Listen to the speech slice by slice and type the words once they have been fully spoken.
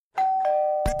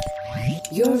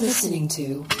You're listening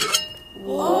to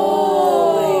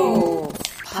Whoa!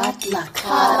 Potluck.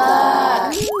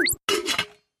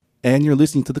 And you're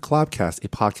listening to the Collabcast, a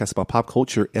podcast about pop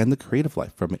culture and the creative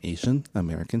life from an Asian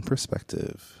American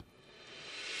perspective.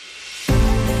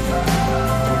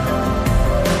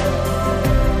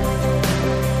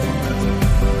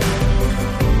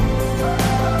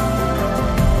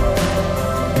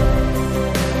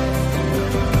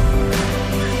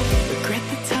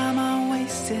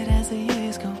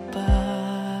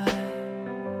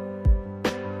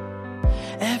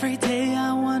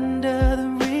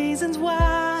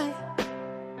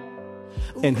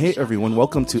 And hey everyone,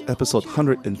 welcome to episode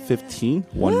 115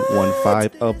 of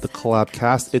the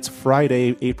Collabcast. It's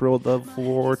Friday, April the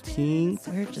 14th.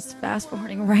 We're just fast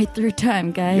forwarding right through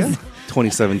time, guys. Yeah,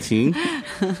 2017.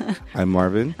 I'm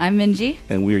Marvin. I'm Minji.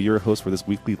 And we are your hosts for this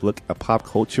weekly look at pop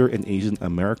culture in Asian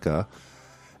America.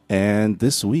 And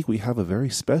this week we have a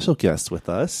very special guest with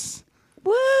us.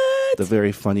 What? The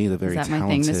very funny, the very talented. Is that my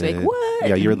thing this week? What?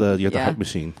 Yeah, you're the hype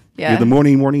machine. Yeah. You're the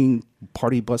morning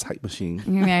party bus hype machine. Give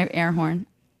me my air horn.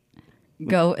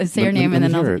 Go say her Let name me and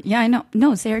then hear I'll. it. Yeah, I know.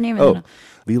 No, say her name and then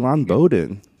Leland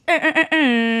Bowden.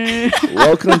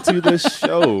 Welcome to the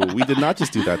show. We did not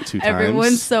just do that two times.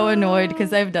 Everyone's so annoyed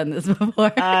because I've done this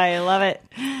before. I love it.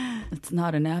 It's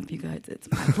not an app, you guys. It's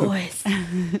my voice.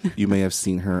 You may have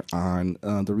seen her on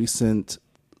the recent,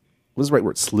 what's the right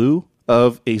word, slew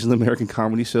of Asian American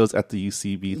comedy shows at the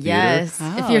UCB Theater. Yes,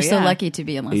 if you're so lucky to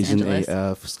be in Los Asian Angeles.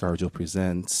 AF, ScarJo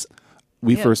Presents.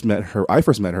 I first met her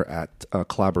at a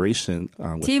collaboration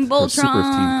with Team her super Team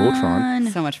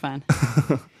Voltron. So much fun.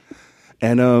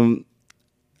 And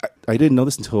I didn't know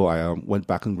this until I went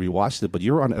back and rewatched it, but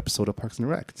you were on an episode of Parks and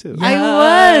Rec, too. I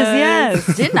was,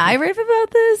 yes. Didn't I rave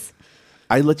about this?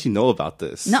 I let you know about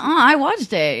this. No, I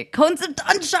watched it. Cones of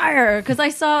Dunshire, because I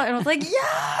saw it and I was like,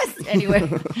 yes! Anyway.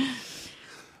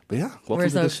 But yeah, welcome We're to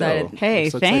so the excited. show. Hey,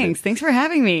 So thanks. excited. Thanks for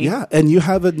having me. Yeah, and you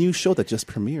have a new show that just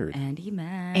premiered. Andy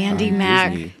Mack. Andy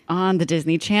Mack Disney. on the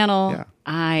Disney Channel. Yeah.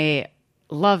 I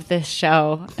love this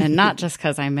show, and not just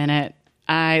because I'm in it.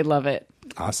 I love it.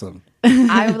 Awesome.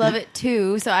 I love it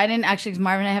too. So I didn't actually,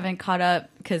 Marvin, I haven't caught up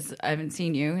because I haven't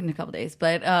seen you in a couple days.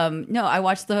 But no, I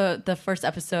watched the first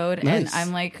episode and Nice.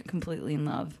 I'm like completely in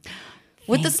love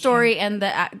with the story and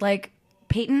the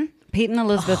Peyton. Peyton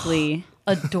Elizabeth Lee.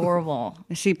 Adorable.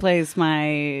 She plays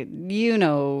the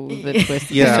twist.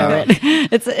 Yeah. of it.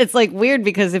 It's like weird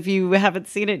because if you haven't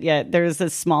seen it yet, there's a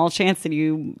small chance that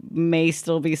you may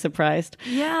still be surprised.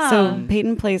 Yeah. So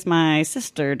Peyton plays my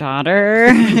sister daughter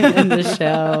in the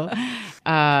show.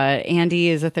 Andy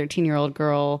is a 13-year-old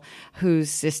girl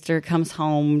whose sister comes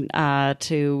home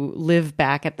to live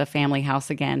back at the family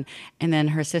house again. And then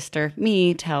her sister,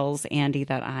 me, tells Andy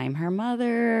that I'm her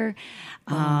mother.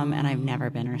 And I've never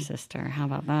been her sister. How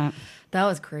about that? That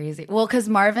was crazy. Well, because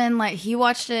Marvin, you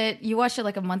watched it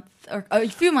like a month or a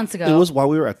few months ago. It was while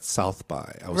we were at South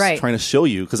by. I was Right. trying to show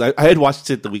you because I had watched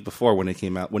it the week before when it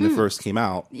came out, when it first came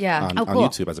out Yeah. on, Oh, on cool.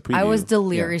 YouTube as a preview. I was Yeah.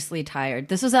 deliriously tired.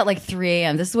 This was at 3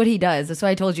 a.m. This is what he does. That's what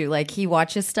I told you. He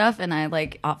watches stuff and I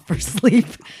opt for sleep.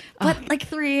 But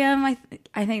 3 a.m.,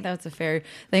 I think that's a fair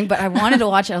thing. But I wanted to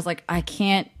watch it. I was like, I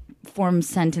can't form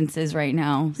sentences right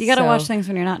now. You got to So- watch things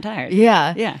when you're not tired.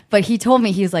 Yeah. Yeah. But he told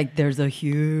me, he's like, this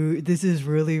is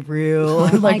really real.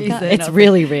 Oh my he God. said, It's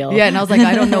really real. Yeah. And I was like,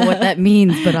 I don't know what that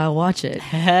means, but I'll watch it.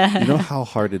 You know how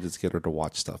hard it is to get her to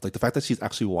watch stuff? The fact that she's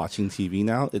actually watching TV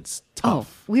now, it's Oh,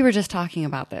 tough. we were just talking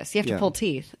about this. You have to Yeah. pull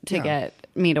teeth to Yeah. get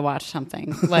me to watch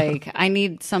something. I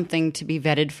need something to be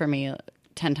vetted for me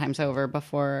 10 times over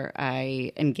before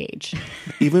I engage.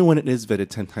 Even when it is vetted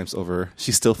 10 times over,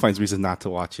 she still finds reason not to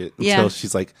watch it until Yeah.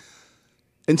 she's like,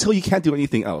 until you can't do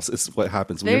anything else. Is what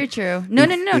happens. When Very you're true. No.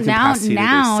 incapacitated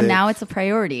or sick. Now it's a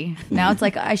priority. Now it's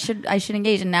I should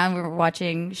engage, and now we're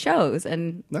watching shows,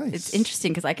 and Nice. it's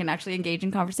interesting because I can actually engage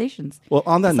in conversations. Well,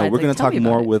 on that note, Besides, we're going to tell talk me about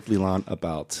more it. with Leland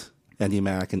about Andy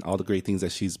Mack and all the great things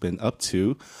that she's been up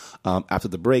to after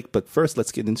the break. But first,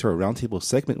 let's get into our roundtable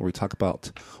segment where we talk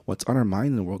about what's on our mind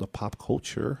in the world of pop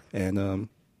culture. And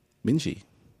Minji,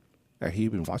 I hear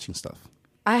you've been watching stuff.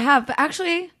 I have, but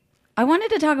actually, I wanted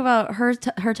to talk about her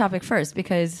topic first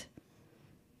because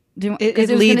it was going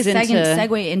to leads into-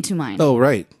 segue into mine. Oh,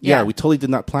 right. Yeah, Yeah. we totally did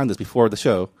not plan this before the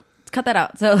show. Cut that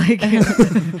out. So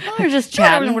We're just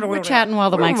chatting. We're chatting while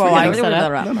the mics were getting set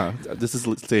up. No, this is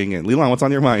staying in. Leland, what's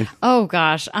on your mind? Oh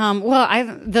gosh.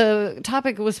 The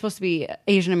topic was supposed to be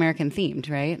Asian American themed,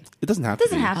 right? It doesn't have to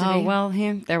Doesn't be. have to Oh be. well,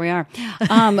 there we are.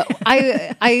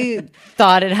 I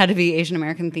thought it had to be Asian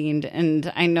American themed,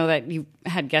 and I know that you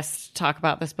had guests talk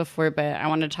about this before, but I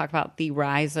wanted to talk about the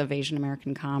rise of Asian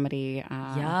American comedy.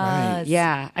 Yes.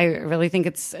 Yeah, I really think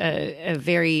it's a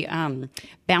very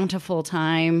bountiful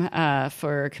time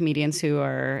for comedians who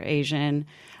are Asian.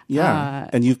 Yeah,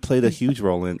 and you've played a huge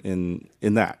role in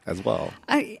that as well.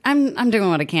 I'm doing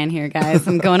what I can here, guys.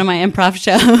 I'm going to my improv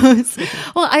shows.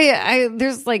 Well, I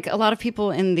there's like a lot of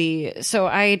people so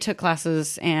I took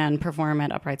classes and perform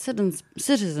at Upright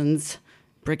Citizens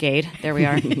Brigade. There we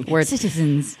are. Word.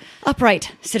 Citizens.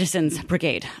 Upright Citizens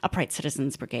Brigade. Upright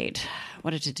Citizens Brigade.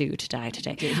 What did to do to die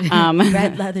today?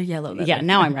 Red leather, yellow leather. Yeah,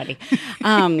 now I'm ready.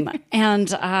 And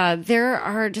there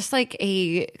are just like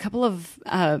a couple of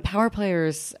power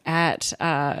players at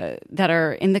that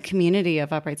are in the community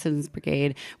of Upright Citizens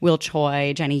Brigade, Will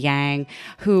Choi, Jenny Yang,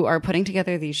 who are putting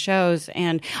together these shows.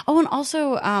 And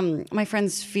also my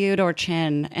friends Fyodor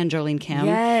Chin and Jolene Kim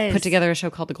Yes. put together a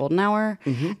show called The Golden Hour.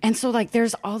 And so like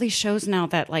there's all these shows now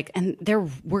that like, and they're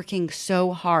working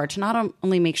so hard to not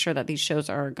only make sure that these shows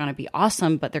are going to be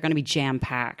awesome, but they're going to be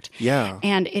jam-packed. Yeah.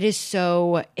 And it is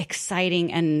so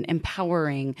exciting and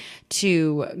empowering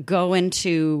to go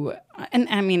into, and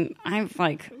I mean, I've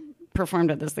like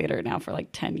performed at this theater now for like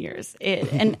 10 years.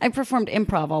 And I performed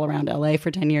improv all around LA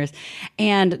for 10 years.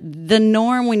 And the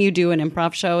norm when you do an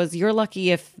improv show is you're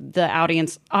lucky if the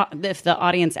audience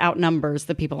outnumbers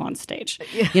the people on stage.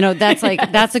 You know, that's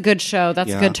like, that's a good show.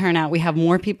 That's a good turnout. We have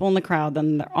more people in the crowd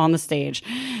than on the stage,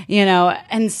 you know?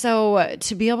 And so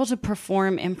to be able to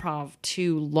perform improv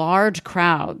to large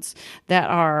crowds that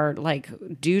are like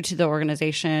due to the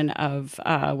organization of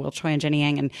Will Choi and Jenny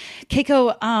Yang and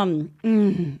Keiko,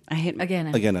 I hate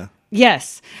Again.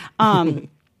 yes.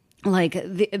 Like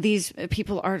these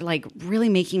people are like really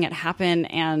making it happen,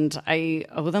 and I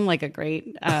owe them like a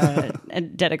great a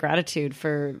debt of gratitude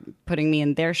for putting me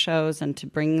in their shows and to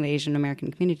bring the Asian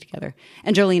American community together,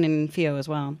 and Jolene and Theo as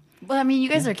well. Well, I mean, you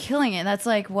guys are killing it. That's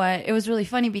like what it was really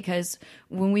funny because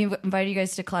when we invited you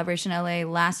guys to Collaboration LA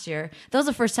last year, that was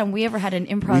the first time we ever had an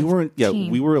improv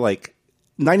team. We were like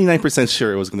 99%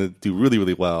 sure it was going to do really,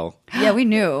 really well. Yeah, we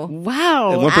knew.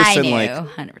 Wow. And 1% I knew. like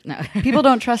 100%, no. People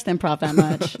don't trust improv that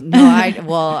much. No,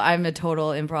 I'm a total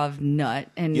improv nut.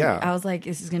 And I was like,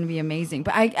 this is going to be amazing.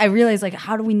 But I realized, like,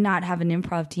 how do we not have an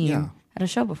improv team at a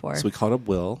show before? So we called up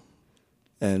Will,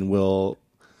 and Will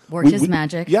worked his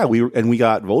magic. Yeah, we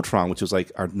got Voltron, which was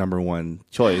like our number one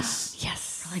choice. Yes.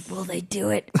 Like, will they do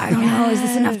it? I don't know. Is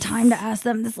this enough time to ask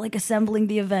them? This like assembling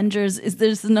the Avengers. Is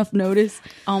there enough notice?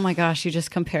 Oh my gosh, you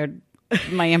just compared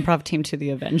my improv team to the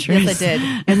Avengers. Yes,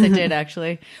 I did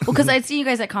actually. Well, because I'd seen you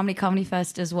guys at Comedy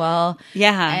Fest as well.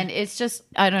 Yeah. And it's just,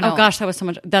 I don't know. Oh gosh, that was so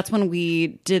much. That's when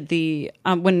we did the,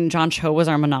 when John Cho was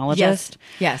our monologist.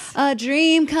 Yes. A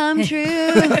dream come true.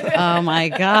 Oh my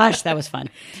gosh, that was fun.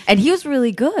 And he was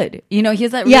really good. You know, he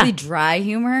has that really dry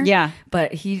humor. Yeah.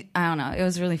 But I don't know. It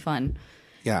was really fun.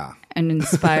 Yeah. And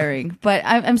inspiring. But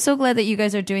I'm so glad that you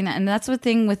guys are doing that. And that's the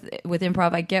thing with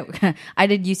improv. I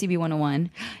did UCB 101.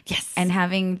 Yes. And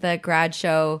having the grad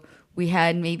show, we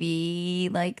had maybe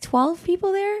like 12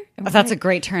 people there. That's a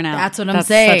great turnout. That's what I'm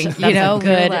saying. That's a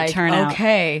good turnout.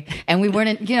 Okay. And we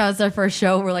weren't, it's our first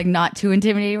show. We're like not too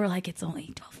intimidated. We're like, it's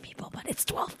only 12 people, but it's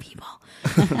 12 people.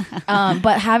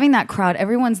 But having that crowd,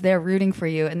 everyone's there rooting for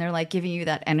you and they're like giving you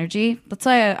that energy. That's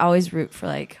why I always root for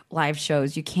like live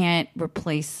shows. You can't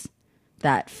replace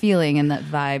that feeling and that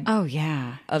vibe. Oh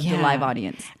yeah, of the live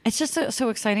audience. It's just so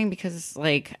exciting because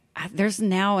like there's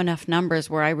now enough numbers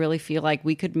where I really feel like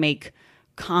we could make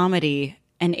comedy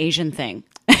an Asian thing.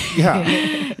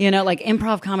 Yeah. Like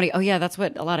improv comedy. Oh yeah, that's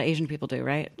what a lot of Asian people do,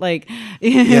 right? Like,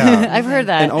 I've heard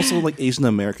that. And also like Asian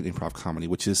American improv comedy,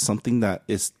 which is something that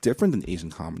is different than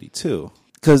Asian comedy too.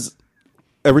 Because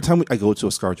every time I go to a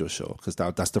ScarJo show, because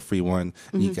that's the free one,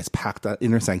 and you guys pack that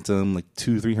inner sanctum, like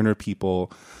 200-300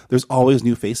 people. There's always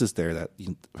new faces there that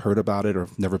you heard about it or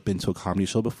have never been to a comedy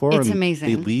show before. It's and amazing.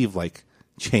 They leave like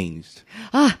changed,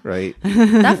 right?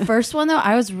 That first one though,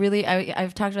 I was really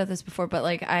I've talked about this before, but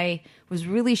like I was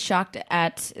really shocked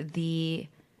at the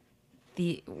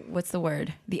what's the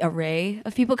word, the array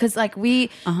of people, because like we're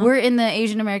in the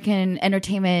Asian American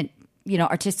entertainment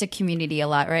artistic community a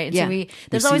lot, right? And so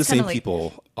there's always the same like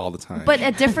people all the time, but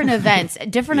at different events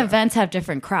events have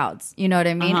different crowds, you know what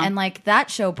I mean? And like that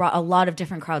show brought a lot of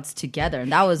different crowds together,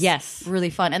 and that was really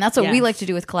fun. And that's what we like to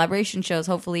do with collaboration shows,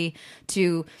 hopefully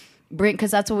to bring,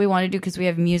 because that's what we want to do, because we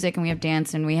have music and we have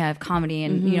dance and we have comedy,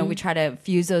 and we try to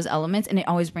fuse those elements, and it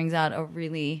always brings out a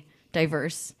really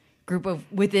diverse group of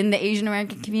within the Asian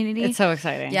American community. It's so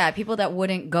exciting. Yeah, people that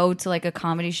wouldn't go to like a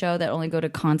comedy show, that only go to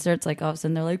concerts, like all of a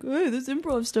sudden they're like, hey, this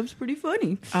improv stuff's pretty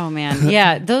funny. Oh man,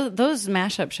 yeah, those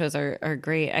mashup shows are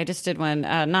great. I just did one,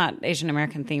 not Asian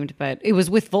American themed, but it was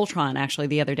with Voltron actually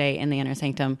the other day in the Inner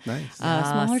Sanctum. Nice.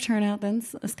 Smaller turnout than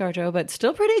ScarJo, but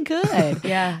still pretty good.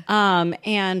 Yeah.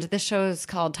 And this show is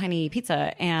called Tiny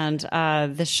Pizza, and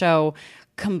this show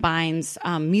combines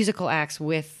musical acts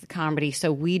with comedy.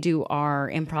 So we do our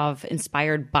improv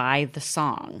inspired by the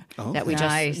song that we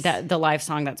Nice. the live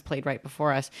song that's played right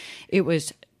before us. It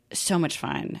was so much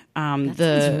fun. That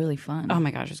sounds really fun. Oh my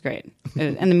gosh, it was great.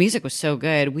 And the music was so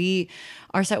good.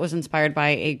 Our set was inspired by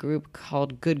a group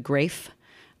called Good Grafe,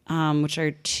 which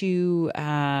are two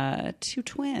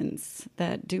twins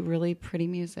that do really pretty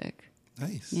music.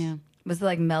 Nice. Yeah. Was it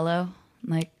like mellow?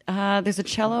 Like, There's a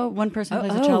cello. One person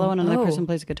plays a cello and another person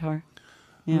plays a guitar.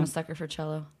 I'm a sucker for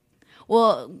cello.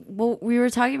 Well, we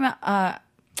were talking about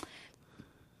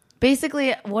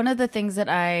basically one of the things that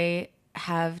I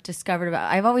have discovered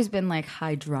about. I've always been like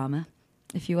high drama,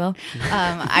 if you will.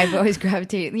 I've always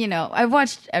gravitated. I've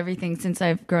watched everything since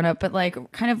I've grown up, but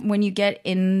like kind of when you get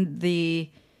in the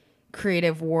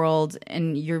creative world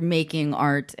and you're making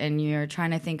art and you're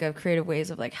trying to think of creative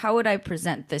ways of like, how would I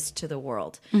present this to the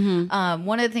world? Mm-hmm.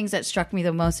 One of the things that struck me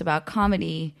the most about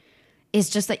comedy is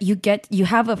just that you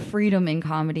have a freedom in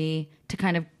comedy to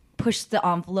kind of push the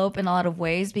envelope in a lot of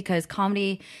ways, because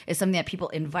comedy is something that people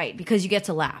invite because you get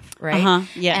to laugh, right?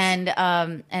 Yes.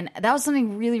 And that was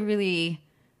something really, really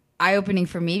eye-opening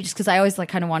for me, just because I always like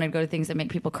kind of wanted to go to things that make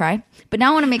people cry, but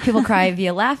now I want to make people cry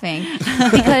via laughing,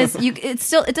 because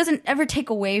it doesn't ever take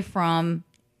away from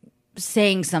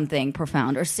saying something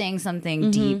profound or saying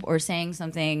something deep or saying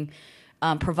something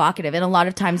provocative, and a lot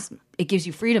of times it gives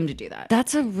you freedom to do that.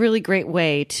 That's a really great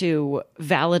way to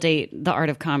validate the art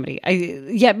of comedy.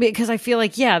 Because I feel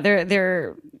like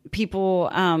there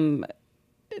people.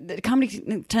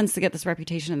 Comedy tends to get this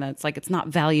reputation that it's like it's not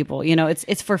valuable.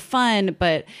 It's for fun,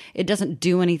 but it doesn't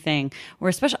do anything. Where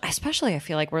especially I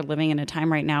feel like we're living in a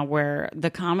time right now where the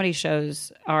comedy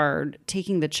shows are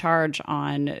taking the charge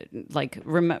on like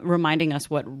reminding us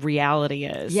what reality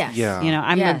is. Yes. Yeah.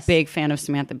 I'm Yes. a big fan of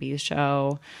Samantha Bee's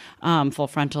show, Full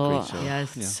Frontal. Great show.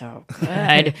 Yes. Yeah. So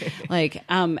good.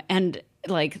 And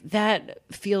like that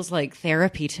feels like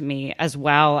therapy to me as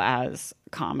well as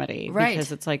comedy, Right.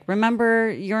 because it's like, remember,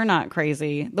 you're not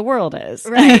crazy, the world is.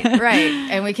 Right.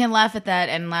 And we can laugh at that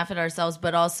and laugh at ourselves,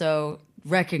 but also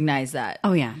recognize that.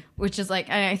 Oh yeah. Which is like,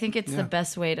 I think it's the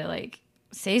best way to like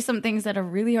say some things that are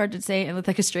really hard to say and with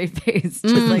like a straight face.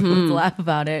 Just like, let's laugh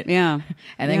about it. Yeah.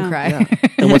 And then Yeah. cry. Yeah.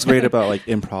 And what's great about like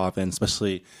improv, and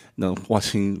especially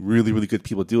watching really, really good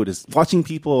people do it, is watching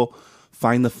people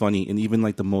find the funny in even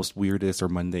like the most weirdest or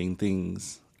mundane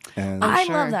things. And I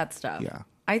Sure. love that stuff. Yeah.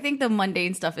 I think the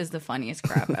mundane stuff is the funniest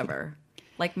crap ever.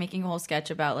 Like making a whole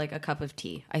sketch about like a cup of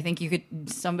tea. I think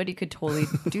somebody could totally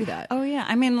do that. Oh yeah.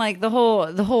 I mean, like the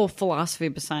whole philosophy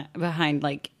behind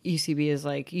like UCB is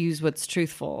like, use what's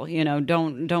truthful.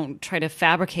 Don't try to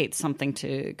fabricate something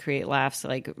to create laughs.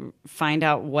 Like find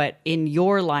out what in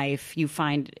your life you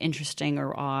find interesting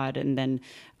or odd, and then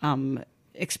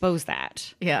expose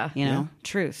that. Yeah.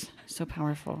 Truth. So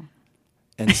powerful.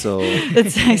 and so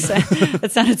That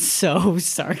sounded so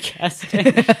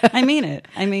sarcastic. I mean it.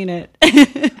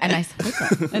 And I support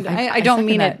that. And I don't second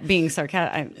mean that. it being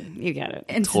sarcastic. You get it.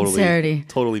 And sincerity.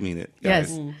 totally mean it.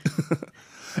 Yes. guys.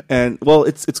 And well,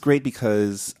 it's great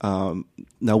because now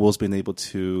Will's been able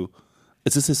to.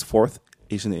 Is this his fourth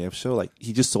Asian AF show? Like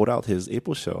he just sold out his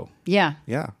April show. Yeah.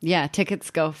 Yeah. Yeah. Tickets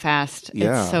go fast.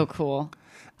 Yeah. It's so cool.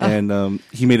 And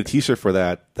he made a T-shirt for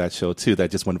that show too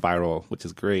that just went viral, which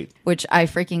is great. Which I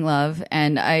freaking love.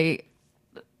 And I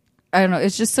don't know,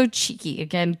 it's just so cheeky.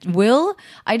 Again, Will,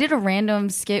 I did a random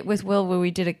skit with Will where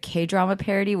we did a K-drama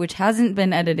parody, which hasn't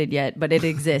been edited yet, but it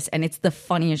exists, and it's the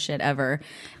funniest shit ever.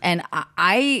 And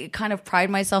I kind of pride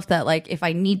myself that, like, if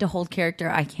I need to hold character,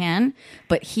 I can,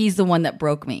 but he's the one that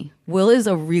broke me. Will is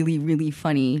a really, really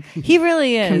funny He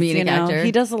really is. comedic actor.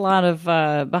 He does a lot of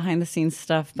behind the scenes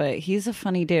stuff, but he's a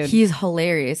funny dude. He's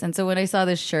hilarious. And so when I saw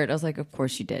this shirt, I was like, of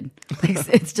course you did. Like,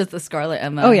 it's just the Scarlet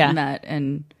Emma, Oh, yeah. Matt,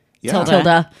 and Yeah.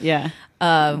 Tilda, Yeah.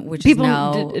 which People is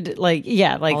now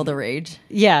like all the rage.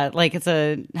 yeah, like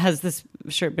has this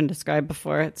shirt been described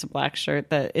before? It's a black shirt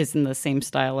that is in the same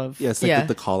style of Yeah, it's like Yeah.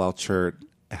 the call out shirt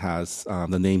has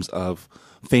the names of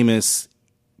famous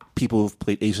people who've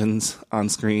played Asians on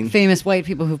screen. famous white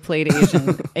people who've played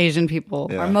Asian people.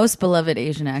 Yeah. Our most beloved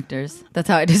Asian actors. That's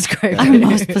how I describe Our it.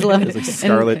 most beloved. It's like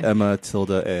Scarlett, Emma,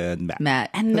 Tilda, and Matt. Matt.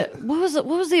 And what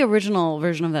was the original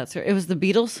version of that story? It was the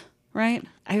Beatles. right?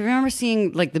 I remember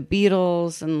seeing like the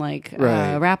Beatles and like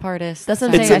Right. rap artists. That's what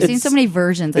I'm It's saying. a- I've seen so many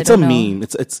versions. It's I a don't know. meme.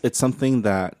 It's something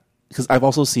that, because I've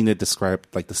also seen it described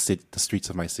like the streets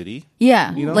of my city.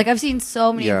 Yeah, You know? like I've seen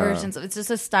so many Yeah. versions. It's just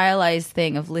a stylized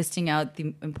thing of listing out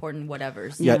the important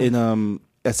whatevers. Yeah, in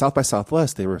at South by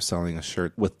Southwest, they were selling a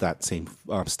shirt with that same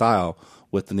style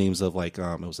with the names of like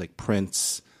it was like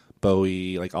Prince,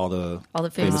 Bowie, like all the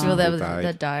famous people that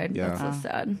died. died. Yeah. That's so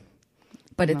sad.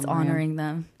 But it's honoring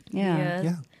them. Yeah.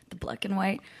 Yeah. The black and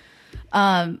white.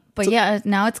 But yeah,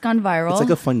 now it's gone viral. It's like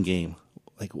a fun game.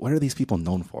 Like, what are these people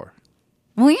known for?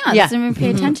 Well, yeah, Yeah. doesn't even pay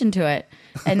attention to it.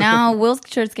 And now Will's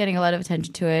shirt's getting a lot of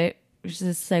attention to it, which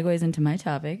just segues into my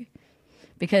topic.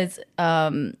 Because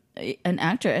an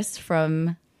actress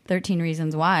from 13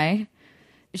 Reasons Why,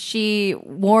 she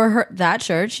wore that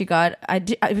shirt. She got,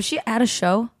 was she at a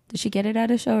show? Did she get it at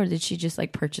a show or did she just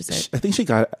like purchase it? I think she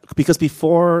got because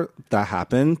before that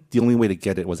happened, the only way to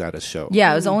get it was at a show.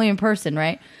 Yeah, it was only in person,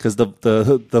 right? Because the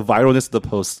viralness of the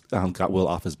post got Will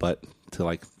off his butt to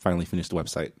like finally finish the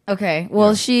website. Okay.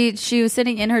 Well, she was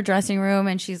sitting in her dressing room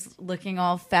and she's looking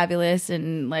all fabulous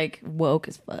and like woke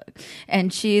as fuck.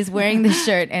 And she's wearing this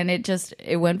shirt and it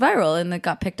went viral and it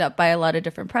got picked up by a lot of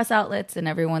different press outlets and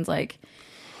everyone's like,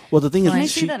 Well, the thing Can I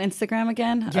is, see that Instagram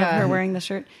again of her wearing the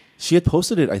shirt? she had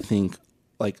posted it, I think,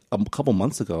 like a couple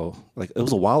months ago. Like it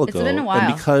was a while ago. been a while.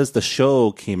 And because the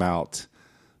show came out,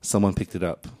 someone picked it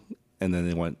up, and then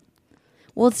they went.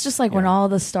 well, it's just like when all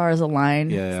the stars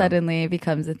align, Yeah. suddenly it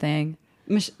becomes a thing.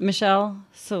 Michelle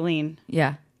Celine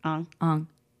Yeah. Ong.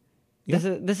 Yeah.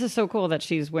 This is so cool that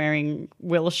she's wearing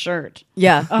Will's shirt.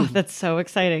 Yeah. Oh, that's so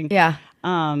exciting. Yeah.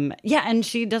 Yeah, and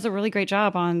she does a really great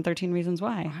job on 13 Reasons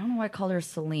Why. I don't know why I called her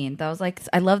Celine. That was like,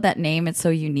 I love that name. It's so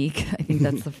unique. I think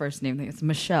that's the first name. It's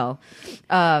Michelle.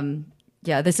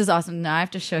 Yeah, this is awesome. Now I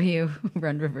have to show you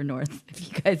Run River North if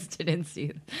you guys didn't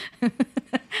see it.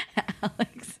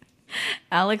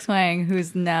 Alex Wang,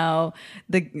 who's now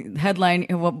the headline,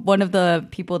 one of the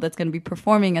people that's going to be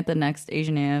performing at the next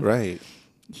Asian AF. Right.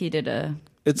 He did a.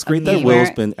 It's great meme that Will's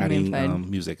where- been meme adding fed.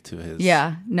 music to his.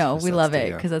 Yeah, no, his we sets love too, it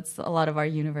yeah. because that's a lot of our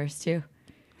universe too.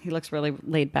 He looks really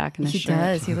laid back in his He shirt.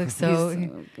 does. He looks so.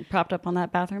 He's propped up on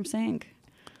that bathroom sink.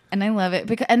 And I love it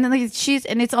because, and then like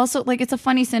and it's also like it's a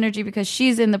funny synergy because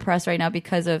she's in the press right now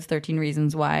because of 13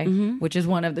 Reasons Why, which is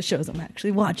one of the shows I'm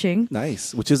actually watching.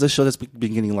 Nice, which is a show that's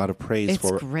been getting a lot of praise It's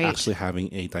for great. actually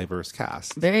having a diverse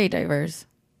cast. Very diverse.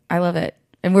 I love it,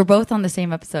 and we're both on the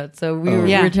same episode, so we were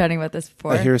chatting about this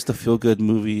before. I hear it's the feel good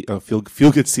movie,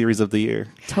 feel good series of the year.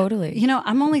 Totally. You know,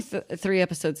 I'm only 3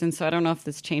 episodes in, so I don't know if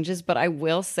this changes, but I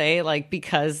will say, like,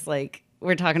 because, like,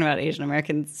 we're talking about Asian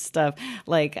American stuff,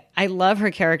 like, I love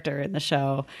her character in the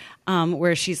show,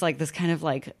 where she's, like, this kind of,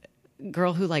 like,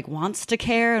 girl who, like, wants to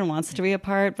care and wants to be a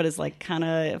part, but is, like, kind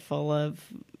of full of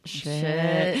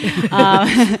shit.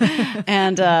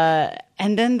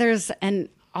 And then there's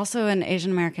also an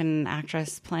Asian American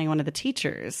actress playing one of the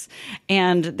teachers.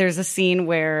 And there's a scene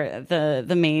where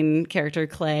the main character,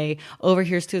 Clay,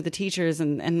 overhears 2 of the teachers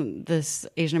and this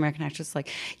Asian American actress is like,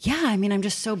 yeah, I mean, I'm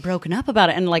just so broken up about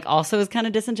it. And like also is kind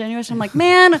of disingenuous. I'm like,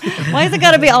 man, why is it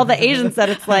got to be all the Asians that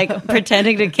it's like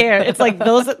pretending to care? It's like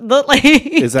like.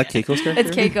 Is that Keiko's character?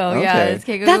 It's Keiko. Yeah, Okay. it's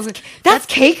Keiko. That's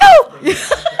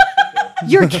Keiko?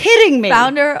 You're kidding me.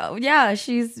 Founder. Yeah,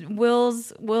 she's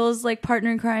Will's like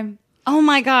partner in crime. Oh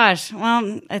my gosh.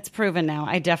 Well, it's proven now.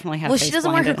 I definitely have. Well, face she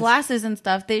doesn't wear her blindness. glasses and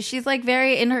stuff. She's like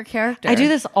very in her character. I do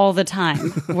this all the time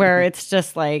where it's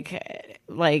just like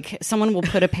someone will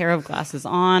put a pair of glasses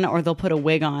on or they'll put a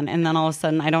wig on and then all of a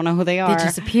sudden I don't know who they are. They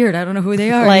disappeared. I don't know who they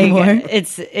are like anymore.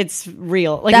 it's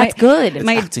real. Like That's good. It's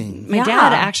My acting. my Yeah.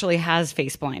 dad actually has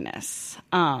face blindness.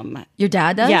 Your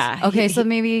dad does? Yeah. Okay, He- so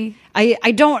maybe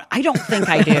I don't think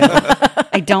I do.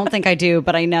 I don't think I do,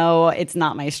 but I know it's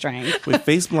not my strength. With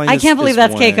face blindness. I can't believe is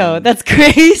that's when- Keiko. That's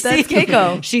crazy. That's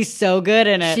Keiko. She's so good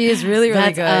in it. She is really,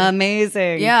 really That's good.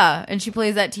 amazing. yeah, and she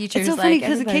plays that teacher. It's so who's funny like,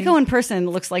 because everybody- Keiko in person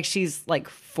looks like she's like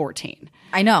 14.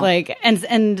 I know. Like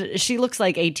and she looks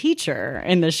like a teacher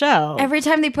in the show. Every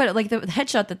time they put it, like the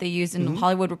headshot that they used in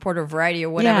Hollywood Reporter Variety or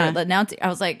whatever, Yeah. the announcing, I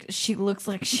was like, she looks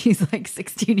like she's like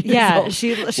 16 years yeah, old.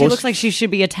 she looks like she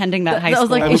should be attending that high I was school.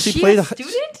 like, I mean, is she she played a a-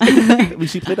 student? When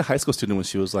she played a high school student when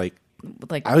she was like,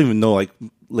 like, I don't even know, like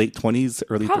late 20s,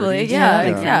 early probably, 30s. yeah,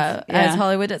 Yeah. yeah, Yeah. as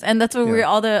Hollywood does. And that's what we were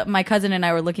Yeah. my cousin and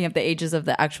I were looking up the ages of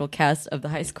the actual cast of the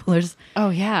high schoolers. oh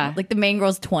yeah, Like the main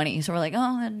girl's 20, so we're like,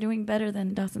 oh, they're doing better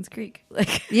than Dawson's Creek.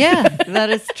 Like, yeah,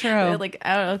 that is true. they're like,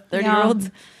 I don't know, 30 Yeah. year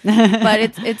olds.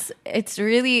 But it's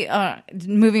really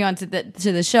moving on to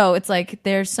the show. It's like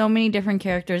there's so many different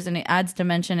characters and it adds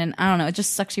dimension, and I don't know, it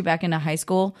just sucks you back into high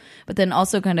school, but then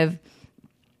also kind of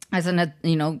as an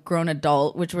grown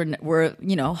adult, which we're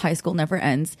high school never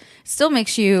ends, still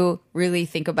makes you really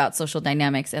think about social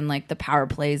dynamics and like the power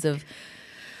plays of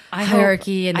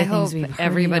hierarchy and the things we've heard.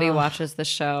 Everybody watches the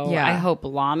show. Yeah. I hope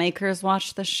lawmakers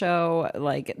watch the show.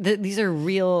 Like these are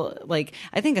real. Like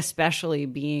I think especially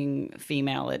being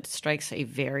female, it strikes a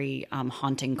very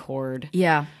haunting chord.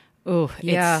 Yeah. Oh,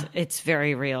 Yeah. it's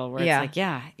very real. Where Yeah. it's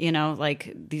like,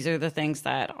 like these are the things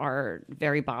that are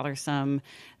very bothersome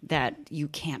that you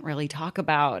can't really talk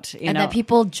about, and that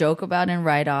people joke about and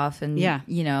write off, and Yeah.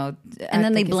 and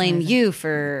then they blame you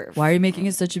for why are you making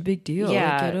it such a big deal?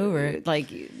 yeah, Like, get over it. Like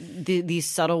these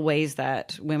subtle ways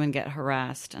that women get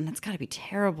harassed, and it's got to be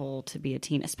terrible to be a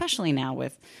teen, especially now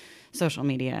with social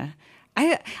media.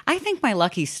 I think my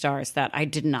lucky stars that I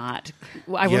did not.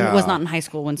 I was not in high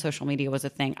school when social media was a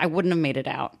thing. I wouldn't have made it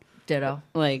out. Ditto.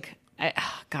 Like,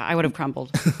 I would have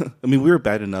crumbled. I mean, we were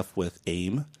bad enough with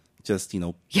AIM. Just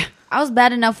Yeah. I was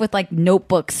bad enough with like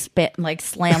notebooks, like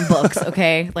slam books,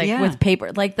 okay, like Yeah. with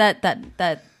paper, like that. I'm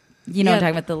talking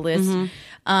about the list. Do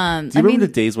you remember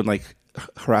the days when like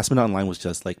harassment online was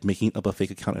just like making up a fake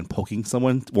account and poking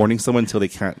someone, warning someone until they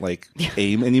can't like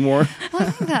aim anymore? Well,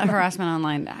 I think that harassment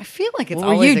online, I feel like it's What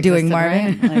were always you doing,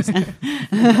 existed, Marvin? right?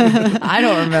 Like, I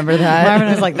don't remember that. Marvin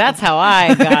was like, that's how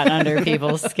I got under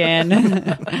people's skin.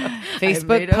 Facebook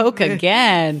made up poke with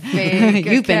again. Fake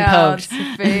You've been accounts,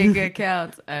 poked. Fake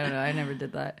accounts. I don't know. I never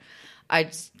did that. I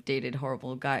just dated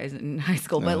horrible guys in high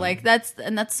school, but like that's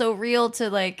so real to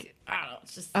like. I don't know.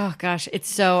 It's just Oh gosh, it's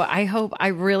so. I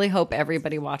really hope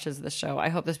everybody watches this show. I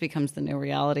hope this becomes the new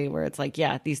reality where it's like,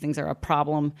 yeah, these things are a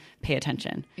problem. Pay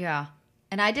attention. yeah.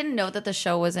 And I didn't know that the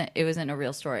show wasn't a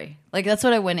real story. Like that's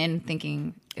what I went in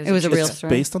thinking. It was a true real story. story.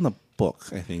 Based on the book,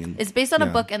 I think. And- It's based on a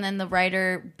yeah. book, and then the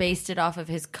writer based it off of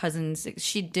his cousin's.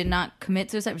 She did not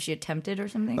commit suicide, but she attempted or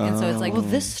something. And so it's like, Well,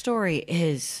 this story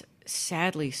is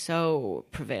sadly so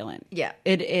prevalent. Yeah.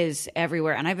 It is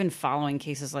everywhere. And I've been following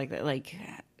cases like that. Like,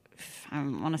 I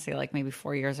want to say like maybe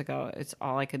 4 years ago, it's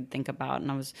all I could think about.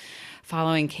 And I was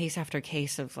following case after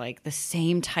case of like the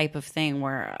same type of thing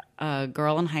where a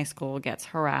girl in high school gets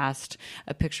harassed,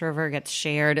 a picture of her gets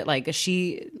shared.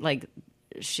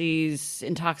 She's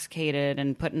intoxicated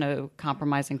and put in a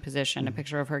compromising position. A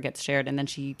picture of her gets shared, and then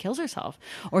she kills herself,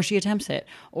 or she attempts it,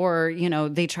 or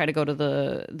they try to go to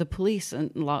the police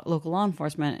and local law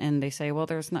enforcement, and they say, "Well,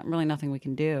 there's not really nothing we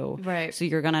can do. Right. So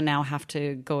you're gonna now have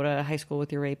to go to high school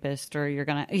with your rapist, or you're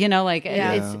gonna,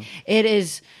 Yeah. it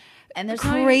is." And there's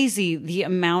crazy the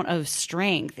amount of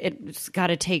strength it's got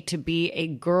to take to be a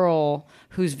girl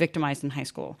who's victimized in high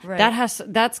school. Right.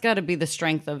 That's got to be the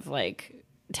strength of like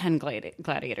 10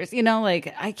 gladiators.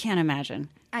 I can't imagine.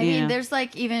 I mean, there's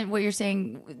like even what you're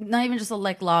saying, not even just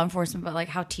like law enforcement, but like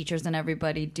how teachers and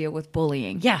everybody deal with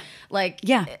bullying. Yeah. Like,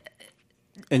 Yeah.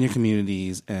 in your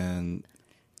communities and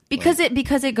because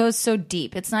it goes so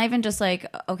deep. It's not even just like,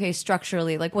 okay,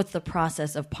 structurally, like what's the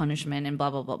process of punishment and blah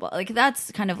blah blah blah. Like that's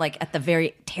kind of like at the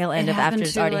very tail end It of after happened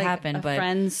it's to, already like, happened. a But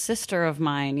friend's sister of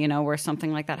mine, where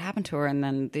something like that happened to her, and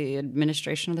then the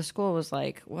administration of the school was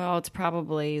like, "Well, it's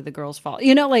probably the girl's fault."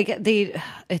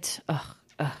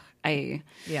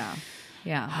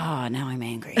 yeah. Now I'm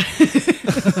angry.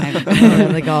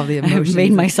 Like all the I've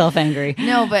made myself angry.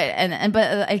 No, but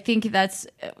I think that's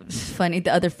funny.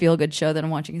 The other feel good show that I'm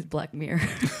watching is Black Mirror.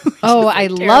 Oh, I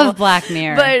love Black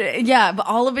Mirror. But yeah, but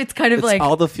all of it's kind of it's like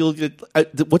all the feel good.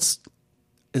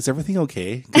 Is everything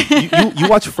okay? You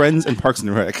watch Friends and Parks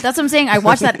and Rec. that's what I'm saying. I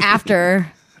watched that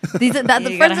after. The You Friends gotta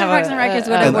and have Parks and Rec is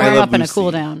what And I I warm Love up. up and a Lucy.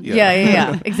 cool down.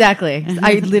 Yeah, exactly.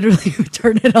 I literally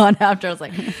turned it on after. I was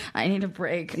like, I need a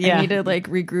break. Yeah. I need to like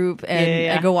regroup,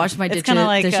 and I go wash my It's dishes, kinda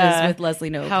like, dishes with Leslie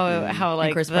Knope. How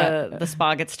like Chris Pratt. the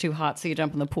spa gets too hot, so you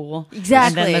jump in the pool.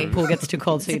 Exactly. And then the pool gets too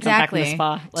cold, so you jump back in the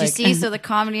spa. Do you see? So the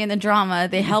comedy and the drama,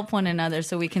 they help one another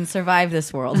so we can survive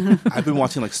this world. I've been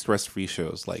watching like stress-free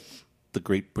shows like The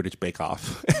Great British Bake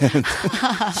Off.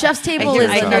 Chef's Table I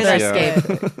is hear another that.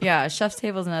 escape. Yeah, Chef's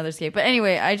Table is another escape. But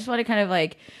anyway, I just want to kind of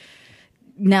like,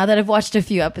 now that I've watched a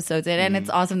few episodes, and it's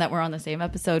awesome that we're on the same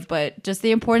episode, but just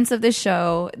the importance of this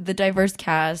show, the diverse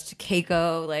cast,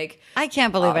 Keiko, like I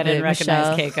can't believe I didn't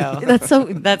recognize Michelle. Keiko. That's so.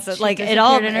 That's she like it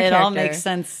disappeared in her all character. makes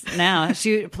sense now.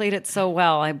 She played it so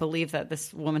well. I believe that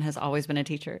this woman has always been a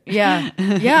teacher.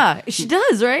 Yeah, she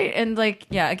does, right? And like,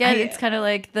 yeah, again, it's kind of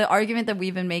like the argument that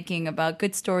we've been making about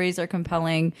good stories are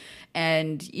compelling,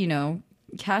 and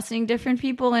casting different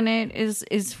people in it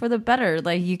is for the better.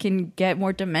 Like you can get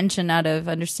more dimension out of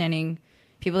understanding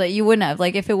people that you wouldn't have.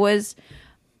 Like if it was,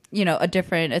 a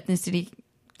different ethnicity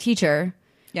teacher,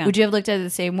 Yeah. Would you have looked at it the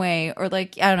same way? Or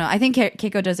like, I don't know. I think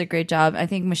Keiko does a great job. I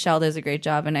think Michelle does a great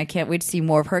job. And I can't wait to see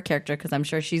more of her character because I'm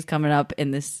sure she's coming up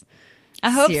in this I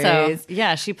hope series. so.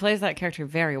 Yeah, she plays that character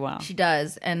very well. She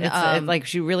does. And It's like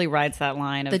she really rides that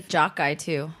line of the jock guy,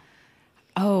 too.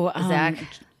 Zach.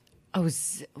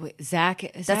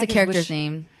 Zach. That's a character's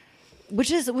name.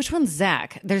 Which one's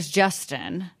Zach? There's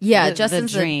Justin. Yeah,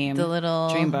 Justin's the dream, the little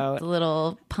dreamboat. the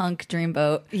little punk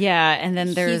dreamboat. Yeah, and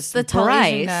then there's He's the tall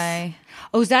Bryce. Asian guy.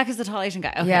 Oh, Zach is the tall Asian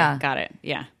guy. Okay, Yeah. got it.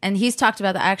 Yeah. And he's talked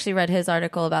about that. I actually read his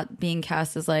article about being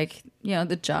cast as like,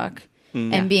 the jock.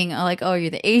 And being like, oh, you're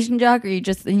the Asian jock, or you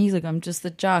just, and he's like, I'm just the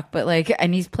jock. But like,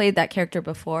 and he's played that character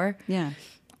before. Yeah.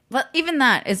 But even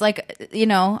that is like, I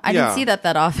Yeah. didn't see that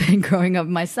often growing up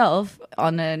myself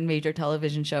on a major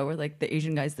television show where like the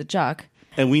Asian guy's the jock.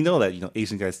 And we know that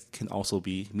Asian guys can also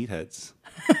be meatheads.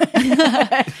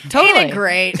 Totally. Ain't it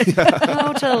great?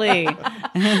 Totally.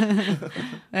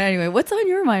 Anyway, what's on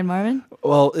your mind, Marvin?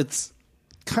 Well, it's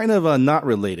kind of not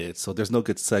related, so there's no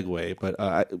good segue. But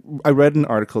I read an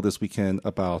article this weekend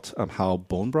about how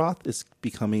bone broth is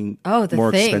becoming Oh, the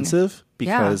more thing. expensive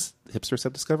because hipsters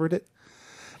have discovered it.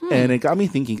 And it got me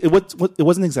thinking. It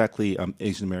wasn't exactly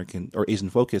Asian American or Asian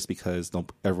focused because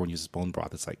everyone uses bone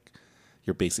broth. It's like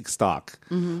your basic stock.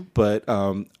 But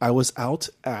I was out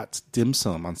at Dim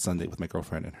Sum on Sunday with my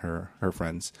girlfriend and her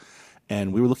friends,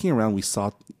 and we were looking around. We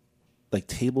saw like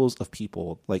tables of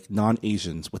people, like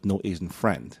non-Asians with no Asian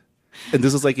friend. And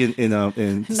this is like in San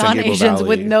Diego Non-Asians Valley.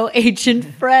 with no Asian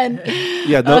friend.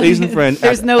 Yeah, no Asian friend.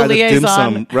 There's no at a dim liaison.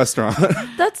 sum restaurant.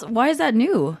 Why is that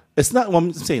new? It's not. Well,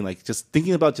 I'm saying like just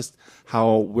thinking about just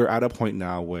how we're at a point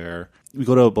now where we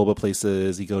go to boba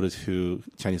places, you go to Chinese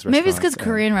restaurants. Maybe it's because and-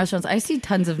 Korean restaurants. I see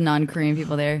tons of non-Korean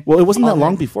people there. Well, it wasn't that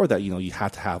long before that. You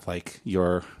had to have like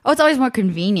your. Oh, it's always more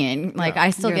convenient. Like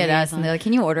I still Your get asked, liaison. and they're like,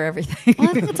 "Can you order everything?" Well,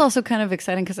 I think it's also kind of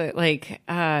exciting because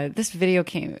this video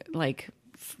came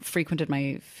frequented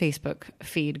my Facebook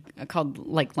feed called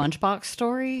like Lunchbox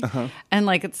Story, and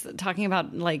like it's talking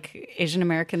about like Asian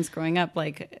Americans growing up,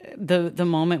 like the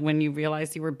moment when you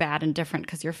realized you were bad and different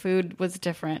because your food was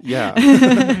different, Yeah.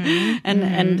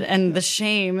 and the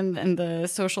shame and the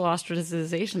social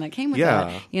ostracization that came with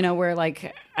Yeah. that. Where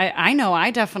like I know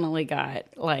I definitely got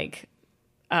like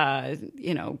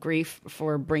grief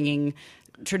for bringing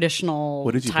traditional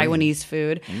What did you bring? Taiwanese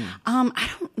food. I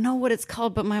don't know what it's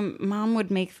called, but my mom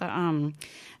would make the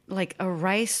like a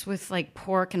rice with like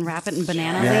pork and wrap it in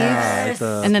banana leaves,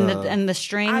 and then the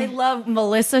string. I love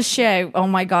Melissa Shea. Oh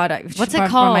my god, What's it My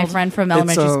called? friend from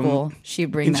elementary It's, school. She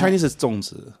brings in that. Chinese, it's 粽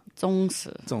子.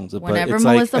 Zongzi. But Whenever it's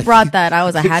Melissa like, brought that, I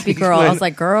was a happy girl. I was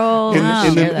like, girl, in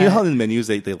share the, you know that. how in the menus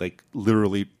they like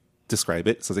literally describe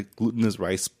it. So it's like glutinous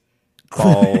rice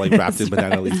ball like wrapped in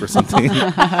banana leaf or something.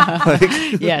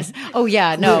 Yes. Oh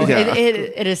yeah. No. Yeah.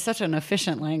 It is such an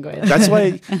efficient language. That's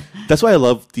why I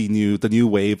love the new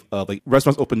wave of like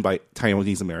restaurants opened by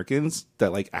Taiwanese Americans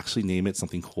that like actually name it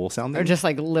something cool sounding. Or just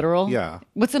like literal. Yeah.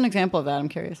 What's an example of that? I'm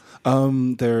curious.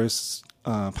 There's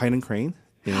Pine and Crane.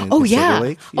 In Oh Silver yeah.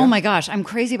 Lake. Oh my gosh, I'm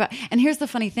crazy about. And here's the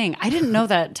funny thing: I didn't know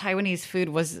that Taiwanese food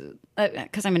was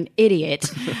because I'm an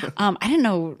idiot. I didn't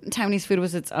know Taiwanese food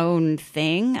was its own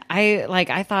thing.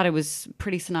 I thought it was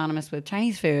pretty synonymous with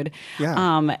Chinese food.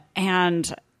 Yeah.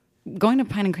 And going to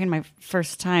Pine and Crane my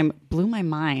first time blew my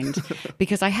mind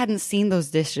because I hadn't seen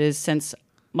those dishes since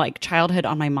like childhood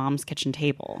on my mom's kitchen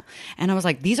table. And I was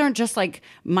like, these aren't just like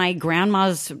my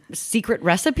grandma's secret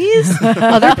recipes.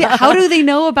 How do they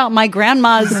know about my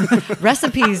grandma's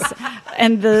recipes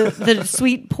and the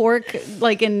sweet pork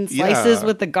like in slices Yeah.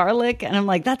 with the garlic? And I'm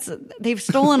like, they've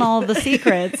stolen all the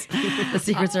secrets. The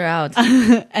secrets are out.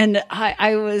 And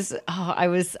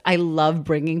I love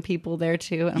bringing people there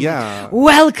too. And I'm Yeah. like,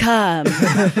 welcome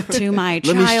to my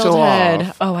Let me show childhood.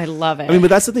 off. Oh, I love it. I mean, but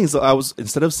that's the thing. So I was,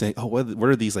 instead of saying, "Oh, what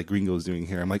are these like gringos doing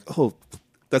here?" I'm like, "Oh,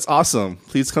 that's awesome.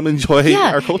 Please come enjoy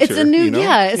our culture." It's a new, you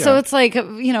know? So it's like,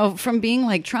 from being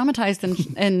like traumatized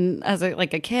and as a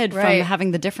kid Right. from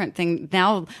having the different thing.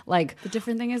 Now, like The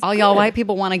different thing is all y'all good. white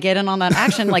people want to get in on that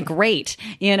action. Like, great,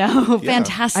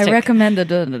 fantastic. I recommend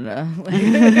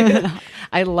the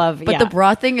I love, But the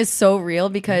broth thing is so real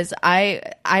because I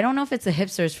don't know if it's the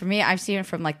hipsters. For me, I've seen it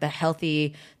from like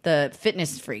the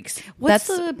fitness freaks. What's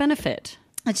the benefit?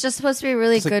 It's just supposed to be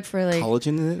really It's like good for like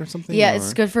collagen in it or something. yeah, or?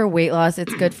 it's good for weight loss.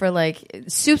 It's good for like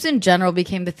soups in general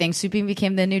became the thing. Souping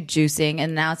became the new juicing,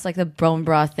 and now it's like the bone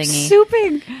broth thingy.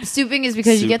 Souping is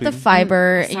because you get the Souping.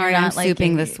 fiber. And Sorry, you're I'm not like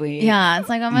souping this week. Yeah, it's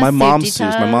like I'm My mom safety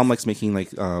soups. My tub. mom likes making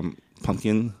like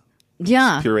pumpkin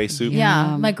puree soup.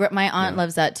 Yeah, my aunt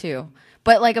loves that too.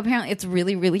 But like apparently it's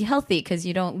really really healthy because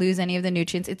you don't lose any of the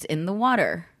nutrients. It's in the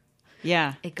water.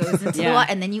 Yeah. It goes into the Yeah.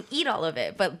 water, and then you eat all of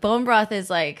it. But bone broth is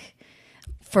like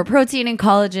for protein and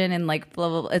collagen and like blah,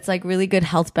 blah, blah. It's like really good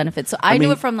health benefits. So I knew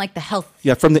mean- it from like the health.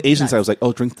 Yeah, from the Asian side, I was like,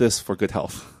 oh, drink this for good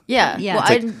health. Yeah. Yeah. Well, It's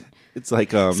I like- didn't- It's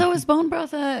like, So is bone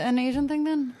broth an Asian thing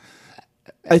then?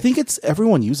 I think it's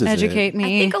everyone uses Educate it. me.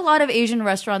 I think a lot of Asian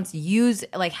restaurants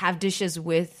have dishes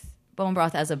with bone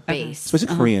broth as a base.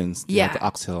 Especially Koreans. They have Yeah. the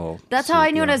oxtail. That's how I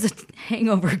soup, knew it yeah. as a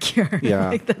hangover cure. Yeah.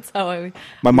 Like, that's how I.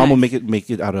 My mom will Nice. make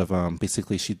it out of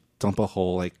basically she'd dump a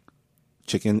whole like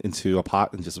chicken into a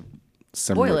pot and just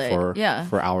simmer Boil it it, yeah.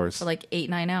 for hours. For like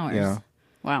 8-9 hours. yeah.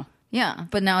 Wow. Yeah,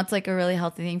 but now it's like a really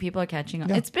healthy thing. People are catching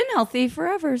on. It's been healthy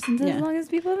forever since Yeah. as long as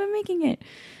people have been making it.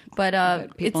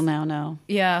 But People it's, now know.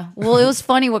 yeah. Well, it was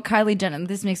funny what Kylie Jenner.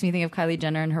 This makes me think of Kylie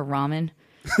Jenner and her ramen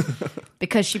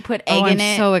because she put egg Oh, in I'm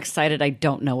it. so excited. I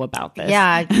don't know about this.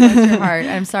 Yeah, bless your heart.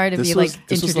 I'm sorry to This be was- like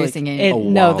this was, like, introducing a it.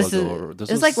 No, while this is- ago. It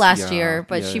was like last yeah, year,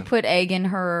 but yeah. she put egg in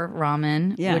her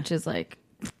ramen, Yeah. which is like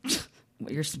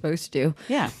what you're supposed to do.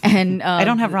 Yeah. And I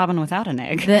don't have ramen without an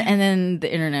egg. and then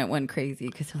the internet went crazy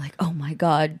because they're like, "Oh my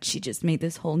god, she just made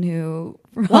this whole new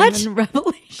What? ramen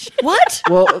revelation." What?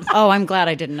 Well, Oh, I'm glad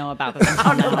I didn't know about this.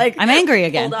 until now. Like, I'm angry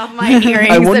again. Pulled off my earrings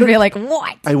wonder- and be like,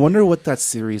 "What?" I wonder what that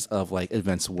series of like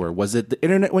events were. Was it the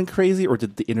internet went crazy, or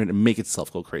did the internet make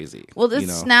itself go crazy? Well, this you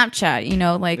know?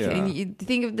 Snapchat, like Yeah. you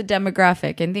think of the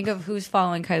demographic and think of who's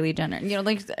following Kylie Jenner.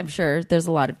 Like I'm sure there's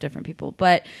a lot of different people,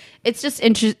 but it's just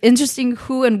interesting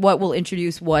who and what will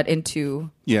introduce what into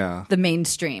Yeah. the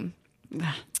mainstream.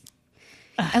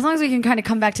 As long as we can kind of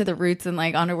come back to the roots and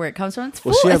like honor where it comes from, it's,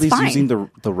 Was she at it's least fine. using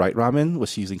the right ramen? Was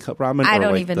she using cup ramen? I or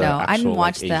don't like even the know. I actual, didn't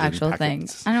watch like, the Asian actual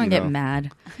packets, thing. I don't you get know?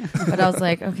 mad, but I was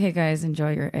like, okay, guys,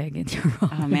 enjoy your egg and your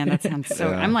ramen. Oh man, that sounds so.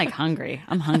 Yeah. I'm like hungry.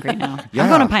 I'm hungry now. Yeah. I'm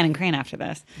going to Pine and Crane after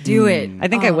this. Do it. I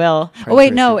think I will. Oh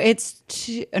wait, no, it's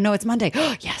it's Monday.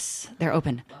 Yes, they're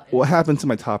open. What happened to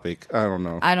my topic? I don't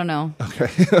know. I don't know. Okay,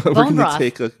 we're Bone gonna broth.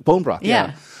 take a bone broth.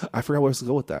 Yeah. I forgot where I was to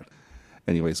go with that.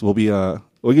 Anyways, we're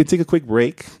gonna take a quick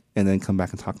break and then come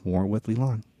back and talk more with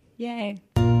Leland. Yay.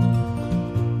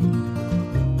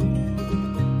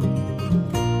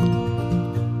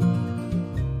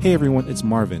 Hey everyone, it's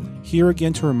Marvin, here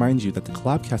again to remind you that the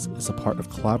Collabcast is a part of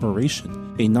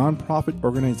Collaboration, a non-profit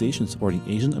organization supporting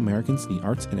Asian Americans in the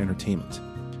arts and entertainment.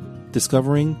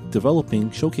 Discovering,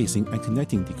 developing, showcasing, and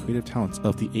connecting the creative talents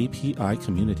of the API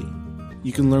community.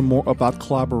 You can learn more about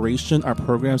Collaboration, our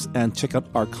programs, and check out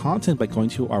our content by going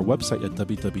to our website at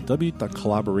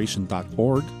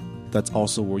www.collaboration.org. That's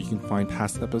also where you can find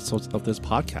past episodes of this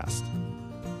podcast.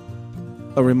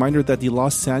 A reminder that the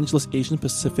Los Angeles Asian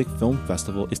Pacific Film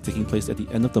Festival is taking place at the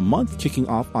end of the month, kicking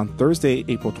off on Thursday,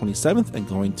 April 27th, and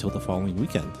going till the following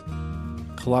weekend.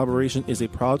 Collaboration is a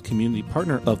proud community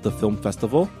partner of the film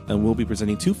festival, and we'll be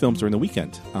presenting 2 films during the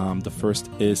weekend. The first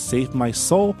is Save My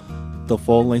Soul, the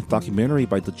full-length documentary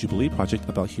by the Jubilee Project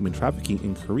about human trafficking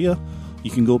in Korea.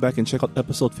 You can go back and check out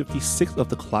episode 56 of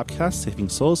the Collabcast, Saving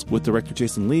Souls, with director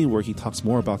Jason Lee, where he talks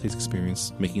more about his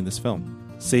experience making this film.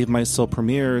 Save My Soul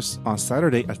premieres on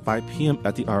Saturday at 5 p.m.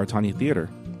 at the Aratani Theater.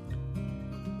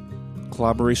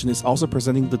 Collaboration is also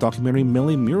presenting the documentary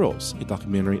Mele Murals, a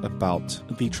documentary about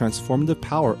the transformative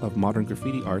power of modern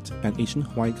graffiti art and Asian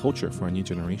Hawaiian culture for a new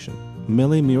generation.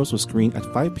 Mele Murals was screened at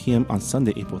 5 p.m. on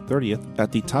Sunday, April 30th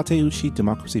at the Tateuchi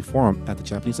Democracy Forum at the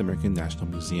Japanese American National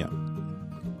Museum.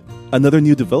 Another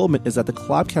new development is that the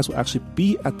Collabcast will actually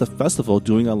be at the festival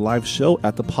doing a live show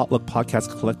at the Potluck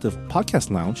Podcast Collective Podcast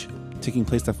Lounge, taking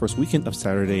place that first weekend of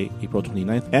Saturday, April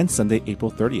 29th and Sunday,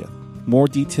 April 30th. More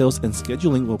details and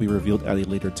scheduling will be revealed at a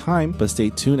later time, but stay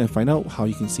tuned and find out how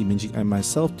you can see Minji and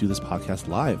myself do this podcast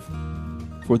live.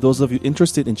 For those of you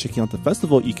interested in checking out the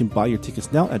festival, you can buy your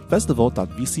tickets now at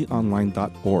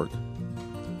festival.vconline.org.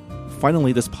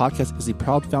 Finally, this podcast is a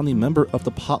proud founding member of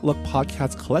the Potluck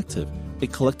Podcast Collective, a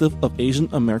collective of Asian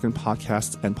American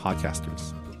podcasts and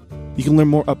podcasters. You can learn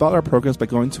more about our programs by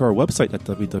going to our website at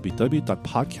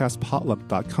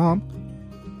www.podcastpotluck.com.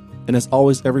 And as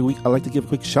always, every week, I like to give a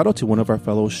quick shout out to one of our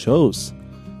fellow shows.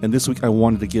 And this week, I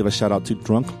wanted to give a shout out to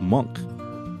Drunk Monk.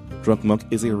 Drunk Monk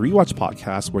is a rewatch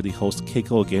podcast where the hosts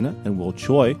Keiko Ogena and Will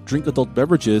Choi drink adult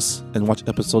beverages and watch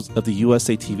episodes of the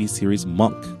USA TV series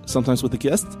Monk, sometimes with a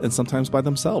guest and sometimes by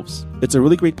themselves. It's a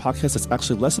really great podcast that's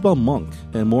actually less about Monk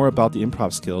and more about the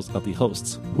improv skills of the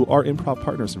hosts, who are improv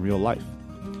partners in real life.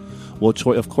 Will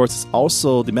Choi, of course, is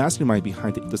also the mastermind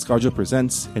behind the ScarJo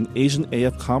Presents, an Asian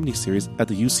AF comedy series at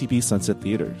the UCB Sunset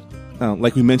Theater.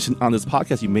 Like we mentioned on this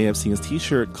podcast, you may have seen his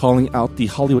t-shirt calling out the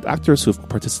Hollywood actors who have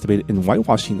participated in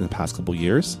whitewashing in the past couple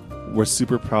years. We're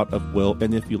super proud of Will,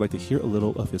 and if you'd like to hear a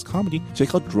little of his comedy,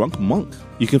 check out Drunk Monk.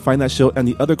 You can find that show and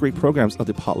the other great programs of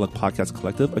the Potluck Podcast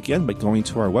Collective, again, by going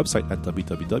to our website at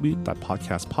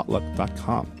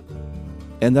www.podcastpotluck.com.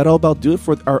 And that'll about do it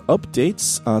for our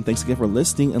updates. Thanks again for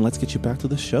listening, and let's get you back to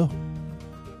the show.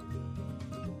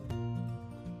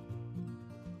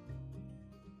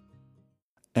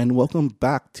 And welcome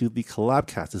back to the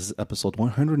Collabcast. This is episode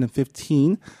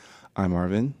 115. I'm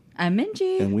Marvin. I'm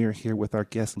Minji. And we are here with our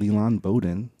guest, Leland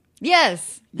Bowden.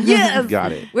 Yes. Yes.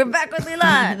 Got it. We're back with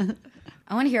Leland.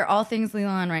 I want to hear all things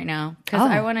Leland right now because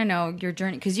I want to know your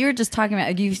journey. Because you were just talking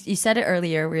about, you said it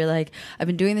earlier where you're like, I've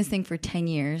been doing this thing for 10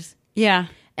 years. Yeah.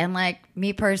 And like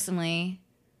me personally,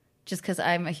 just because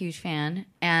I'm a huge fan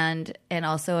and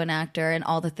also an actor and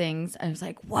all the things, I was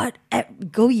like, what?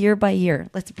 Go year by year.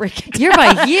 Let's break it Year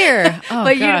by year. Oh,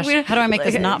 But gosh. How do I make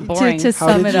this not boring? To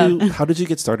sum it up. How did you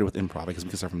get started with improv? Because we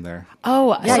can start from there.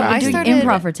 Oh, Yeah, so you've I been doing started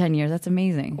improv for 10 years. That's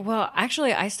amazing. Well,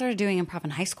 actually, I started doing improv in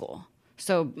high school.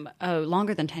 So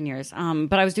longer than 10 years.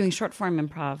 But I was doing short form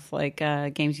improv, like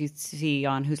games you see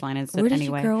on Whose Line Is It Where did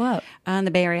Anyway. you grow up? In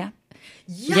the Bay Area.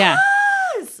 Yes! Yeah.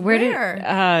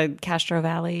 Where? Castro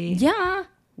Valley. Yeah.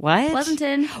 What?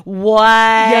 Pleasanton. What?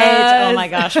 Yes. Oh my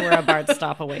gosh, we're a BART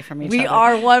stop away from each other. We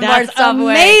are one That's bar stop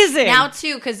away. amazing. Now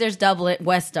two, because there's Dublin,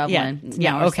 West Dublin.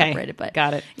 Yeah, Now we're okay. separated, but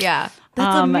Got it. Yeah,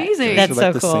 that's amazing. That's You're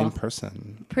like so the cool. same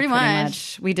person. pretty Pretty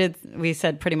much. much. We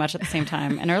said pretty much at the same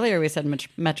time. And earlier we said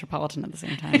metropolitan at the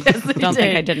same time. Yes, we Don't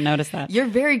think did. I didn't notice that. You're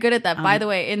very good at that. By the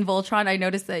way, in Voltron, I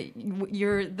noticed that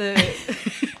you're the.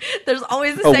 There's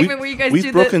always a segment where you guys we've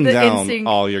do broken the down instinct.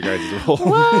 all your guys' roles.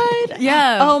 What?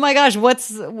 Yeah. Oh my gosh,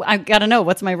 I gotta know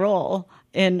what's my role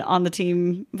on the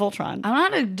team Voltron.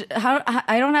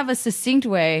 I don't have a succinct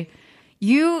way.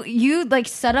 You like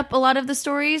set up a lot of the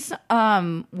stories.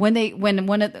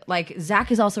 Like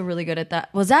Zach is also really good at that.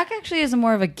 Well, Zach actually is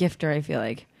more of a gifter. I feel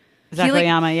like. Zach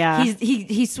Oyama, yeah.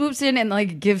 He swoops in and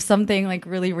like gives something like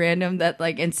really random that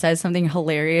like and says something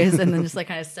hilarious and then just like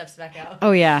kind of steps back out.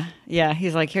 Oh yeah.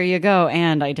 He's like, here you go,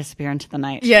 and I disappear into the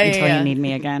night Yeah, until yeah. you need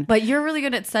me again. But you're really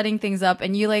good at setting things up,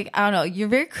 and you like I don't know. You're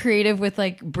very creative with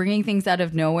like bringing things out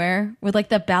of nowhere. With like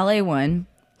the ballet one.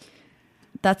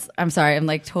 I'm sorry. I'm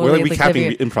like We're totally like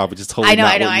recapping improv, which is totally I know.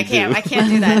 not what I you can't. do. I can't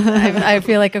do that. I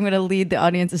feel like I'm going to lead the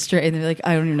audience astray, and they're like,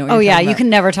 I don't even know. What Oh you're yeah, talking you about. can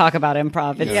never talk about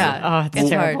improv. It's, Yeah. it's It's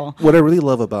terrible. What I really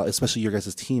love about, especially your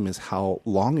guys' team, is how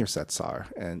long your sets are.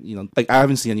 And like I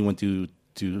haven't seen anyone do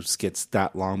skits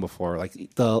that long before. Like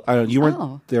you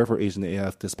weren't there for Asian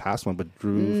AF this past one, but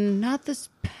Drew. Not this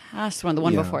past one, the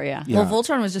one before, yeah. Well,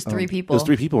 Voltron was just three people. It was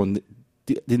 3 people, and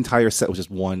the entire set was just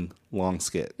one long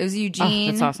skit. It was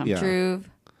Eugene, that's awesome. Yeah. Drew,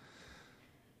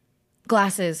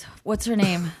 Glasses. What's her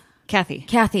name? Kathy.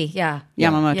 Kathy. Yeah.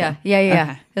 Yamamoto. Yeah.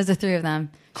 Okay. There's the three of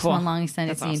them. Just Cool. one long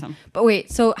extended That's scene. awesome. But wait,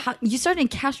 so you started in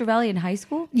Castro Valley in high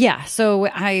school? Yeah, so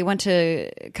I went to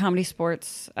Comedy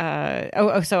Sports. We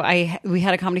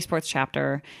had a Comedy Sports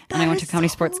chapter, and I went to Comedy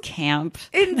Sports camp.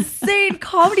 Insane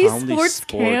comedy Comedy sports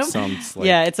camp. sounds like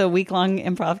Yeah, it's a week-long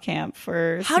improv camp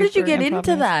for. How did you super get improv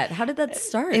into nerds. that? How did that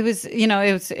start? It was,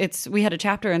 it's we had a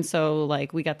chapter, and so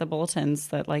like we got the bulletins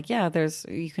that like, yeah,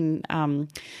 you can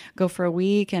go for a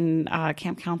week, and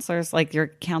camp counselors, like your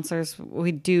counselors,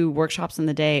 we'd do workshops in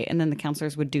the day, and then the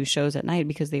counselors would do shows at night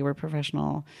because they were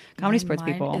professional comedy sports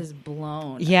Mind people. is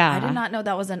blown. Yeah. I did not know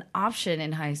that was an option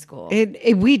in high school.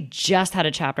 We just had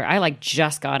a chapter. I like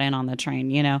just got in on the train,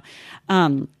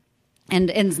 and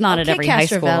it's not at every high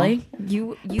Castro school. Valley.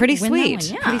 You Pretty win that one,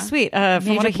 sweet, yeah. pretty sweet.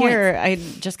 From what I Major hear, I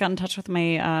just got in touch with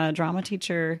my drama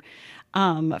teacher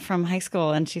from high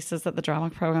school, and she says that the drama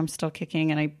program's still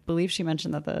kicking, and I believe she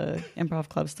mentioned that the improv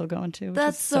club's still going too. Which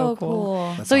That's is so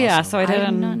cool. That's So yeah, awesome. so I I did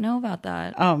didn't not know about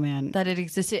that. Oh man, That it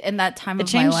existed in that time it of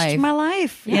changed my life. my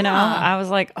life. Yeah. I was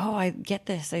like, oh, I get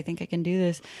this. I think I can do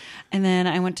this. And then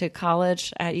I went to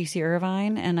college at UC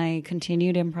Irvine, and I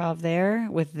continued improv there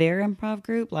with their improv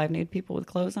group, Live Nude People with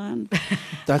Clothes On.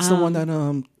 That's the one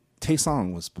that Tae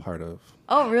Song was part of.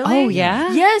 Oh, really? Oh,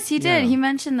 yeah? Yes, he did. Yeah. He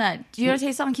mentioned that. Do you know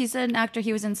Tae Song? He's an actor.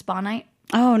 He was in Spa Night.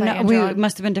 Oh By no, Andrew we Og.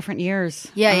 must have been different years.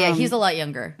 Yeah. He's a lot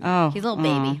younger. Oh, He's a little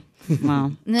baby.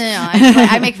 Well, No,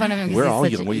 I make fun of him. 'Cause We're he's all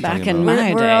such young. What are you back talking in about?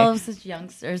 my- we're day. all such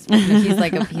youngsters. But he's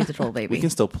like he's a troll baby. We can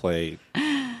still play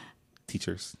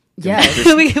teachers. Yes.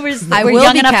 we're I we're will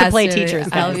young be enough casted. to play teachers.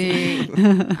 I'll guys. be.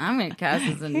 I'm gonna cast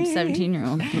as a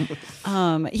 17-year-old.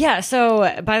 Yeah.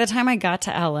 So by the time I got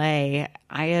to LA,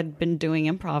 I had been doing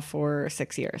improv for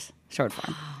 6 years, short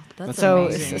form. That's So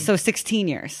amazing. 16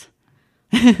 years.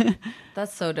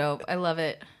 That's so dope. I love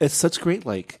it. It's such great.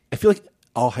 Like I feel like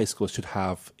all high schools should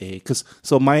have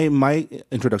so my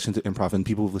introduction to improv, and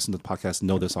people who listen to the podcast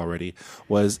know this already,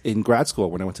 was in grad school.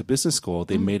 When I went to business school,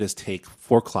 they made us take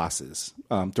 4 classes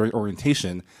during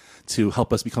orientation to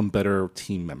help us become better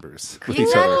team members with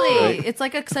each other. Right? It's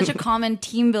like such a common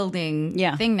team building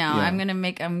thing now.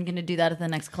 Yeah. I'm gonna do that at the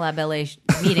next Collab LA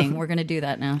meeting. We're gonna do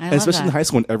that now. And especially in high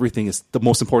school, when everything is the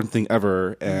most important thing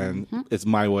ever, and it's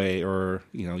my way, or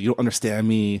you don't understand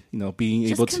me. Being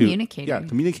Just able to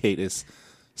communicate is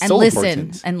and so listen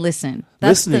important. and listen.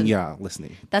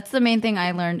 Listening. That's the main thing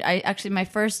I learned. My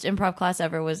first improv class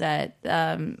ever was at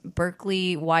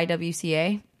Berkeley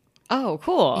YWCA. Oh,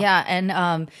 cool. Yeah,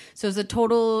 and so it's a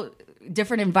total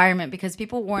different environment because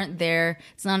people weren't there.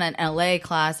 It's not an LA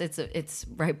class. It's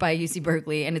right by UC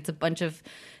Berkeley, and it's a bunch of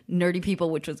nerdy people,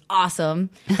 which was awesome.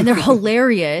 And they're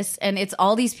hilarious. And it's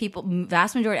all these people,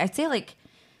 vast majority, I'd say like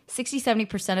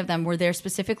 60-70% of them were there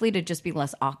specifically to just be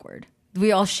less awkward.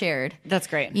 We all shared. That's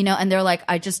great. And they're like,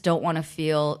 I just don't want to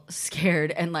feel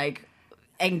scared and like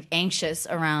anxious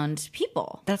around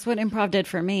people. That's what improv did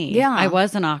for me. Yeah. I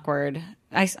wasn't awkward.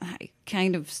 I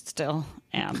kind of still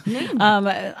am.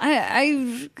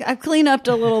 I've cleaned up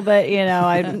a little bit,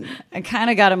 I kind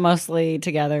of got it mostly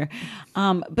together.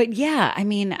 But yeah, I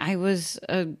mean, I was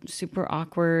a super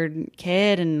awkward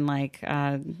kid and like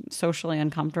socially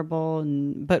uncomfortable,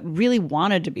 but really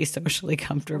wanted to be socially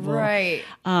comfortable. Right.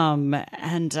 And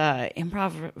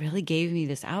improv really gave me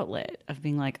this outlet of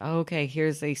being like, oh, okay,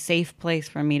 here's a safe place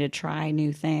for me to try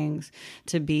new things,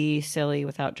 to be silly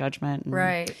without judgment.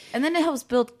 Right. And then it helps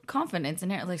build confidence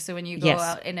in here. Like, so when you go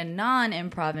out in a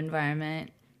non-improv environment,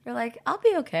 you're like, I'll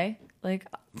be okay. Like,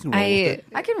 I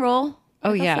can roll. Oh,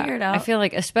 I'll yeah. figure it out. I feel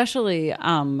like, especially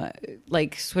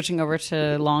like switching over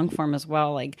to long form as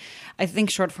well, like I think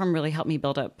short form really helped me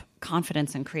build up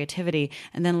confidence and creativity.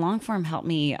 And then long form helped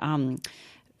me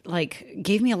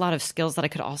gave me a lot of skills that I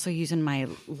could also use in my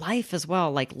life as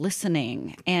well, like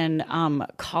listening and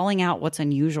calling out what's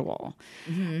unusual.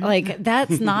 Mm-hmm. Like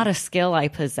that's not a skill I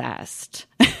possessed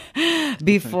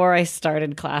before I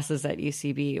started classes at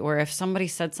UCB, or if somebody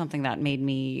said something that made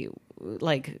me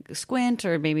like squint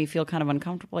or made me feel kind of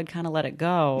uncomfortable, I'd kind of let it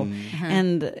go. Mm-hmm.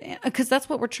 And because that's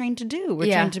what we're trained to do.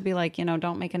 We're trained to be like,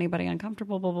 don't make anybody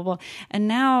uncomfortable, blah, blah, blah. And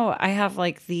now I have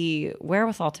like the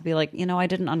wherewithal to be like, I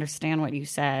didn't understand what you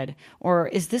said. Or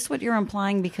is this what you're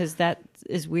implying? Because that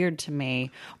is weird to me.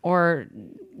 Or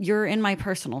you're in my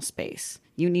personal space.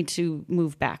 You need to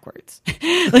move backwards.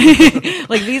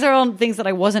 Like these are all things that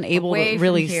I wasn't able to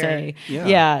really say.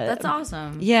 Yeah. That's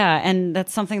awesome. Yeah. And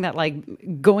that's something that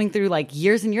like going through like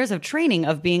years and years of training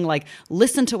of being like,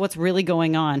 listen to what's really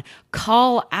going on,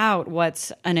 call out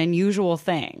what's an unusual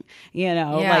thing,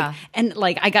 like, and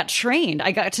like I got trained.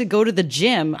 I got to go to the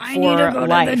gym I need to go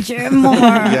to the gym more.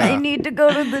 I need to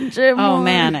go to the gym more. Oh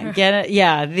man. Get it?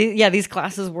 Yeah. These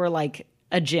classes were like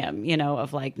a gym,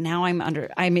 of like, now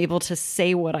I'm able to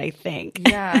say what I think.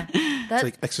 Yeah. It's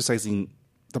like exercising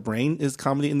the brain. Is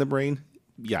comedy in the brain?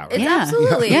 Yeah. Right? It's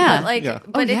absolutely. Yeah. Like, Yeah.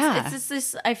 but it's just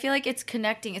this, I feel like it's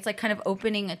connecting. It's like kind of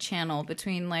opening a channel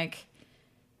between like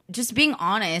just being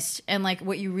honest and like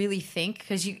what you really think,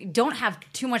 because you don't have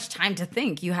too much time to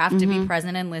think. You have to be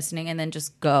present and listening and then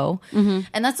just go. Mm-hmm.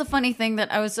 And that's the funny thing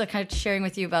that I was kind of sharing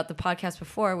with you about the podcast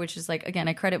before, which is like, again,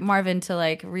 I credit Marvin to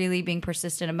like really being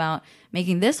persistent about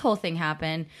making this whole thing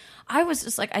happen. I was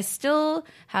just like, I still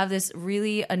have this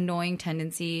really annoying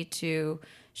tendency to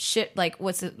like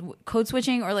code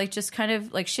switching, or like just kind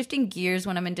of like shifting gears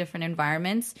when I'm in different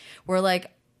environments where like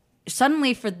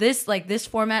suddenly for this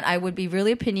format I would be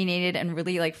really opinionated and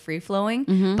really like free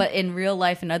flowing, but in real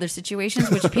life and other situations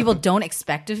which people don't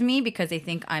expect of me because they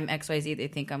think I'm XYZ, they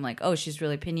think I'm like, oh, she's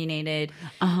really opinionated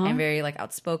and very like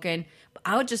outspoken. But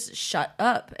I would just shut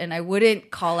up and I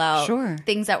wouldn't call out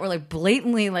things that were like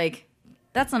blatantly like,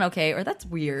 that's not okay or that's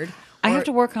weird. I have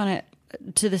to work on it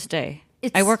to this day.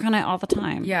 I work on it all the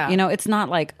time. Yeah. It's not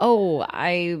like, oh,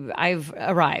 I've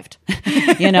arrived.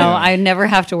 I never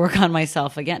have to work on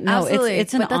myself again. No, absolutely.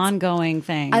 It's an ongoing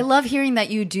thing. I love hearing that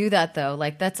you do that though.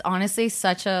 Like that's honestly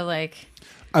such a like.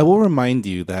 I will remind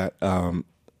you that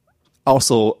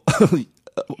also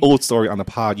old story on the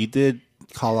pod, you did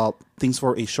call out things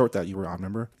for a short that you were on,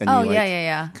 remember? And you,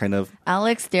 yeah. Kind of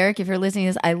Alex, Derek, if you're listening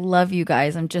to this, I love you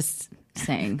guys. I'm just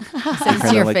saying. Says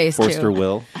to your like face forced too. her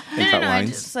will and cut I lines.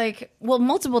 just like, well,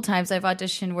 multiple times I've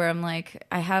auditioned where I'm like,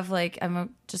 I'm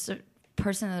just a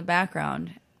person in the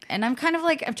background, and I'm kind of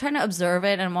like, I'm trying to observe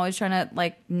it, and I'm always trying to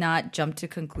like not jump to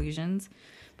conclusions.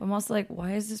 But I'm also like,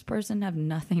 why does this person have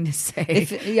nothing to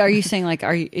say? Are you saying like,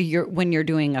 when you're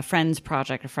doing a Friends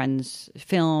project, a Friends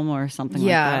film or something like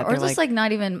that? Or just like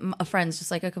not even a Friends, just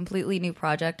like a completely new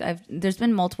project. There's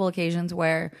been multiple occasions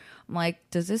where I'm like,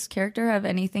 does this character have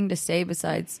anything to say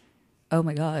besides, oh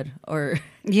my God? Or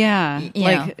getting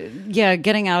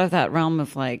out of that realm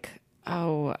of like,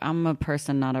 oh, I'm a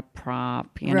person, not a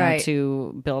prop, know,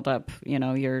 to build up,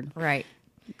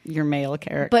 your male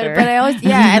character. But I always,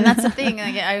 and that's the thing.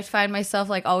 Like, I find myself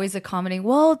like always accommodating,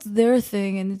 well, it's their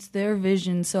thing and it's their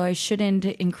vision, so I shouldn't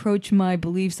encroach my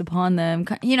beliefs upon them.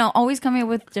 Always coming up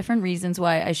with different reasons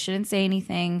why I shouldn't say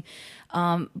anything.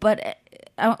 But,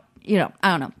 I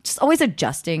don't know. Just always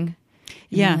adjusting.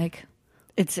 Yeah. Like,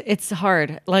 it's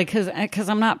hard, like, because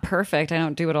I'm not perfect. I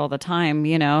don't do it all the time,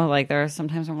 like there are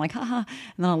sometimes I'm like, haha, and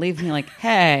then I'll leave me like,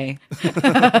 hey,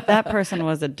 that person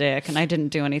was a dick and I didn't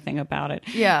do anything about it.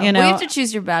 Yeah. Well, you have to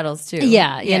choose your battles too.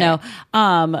 Yeah.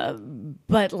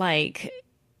 But like,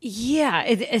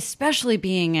 especially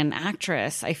being an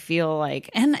actress, I feel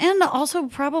like, and also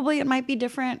probably it might be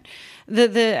different.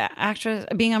 The actress,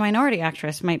 being a minority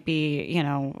actress, might be,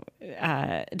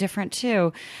 different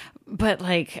too. But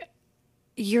like,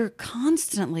 you're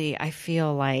constantly, I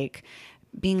feel like,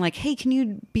 being like, hey, can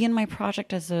you be in my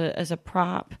project as a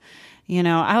prop?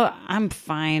 I'm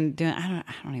fine doing. I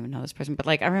don't even know this person, but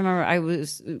like I remember I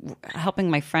was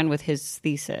helping my friend with his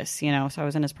thesis. So I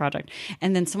was in his project,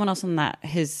 and then someone else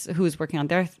who was working on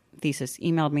their thesis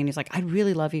emailed me and he's like, I'd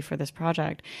really love you for this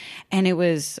project, and it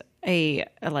was the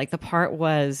part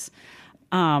was.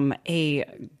 A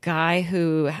guy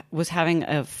who was having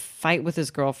a fight with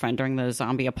his girlfriend during the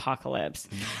zombie apocalypse,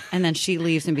 and then she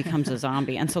leaves and becomes a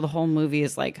zombie, and so the whole movie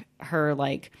is like her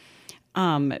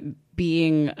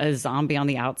being a zombie on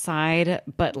the outside,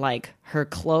 but like her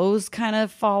clothes kind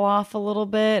of fall off a little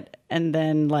bit, and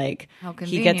then like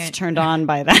he gets turned on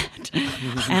by that,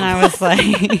 and I was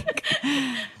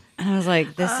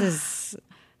like, this is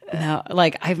no,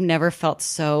 like I've never felt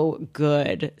so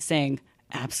good saying.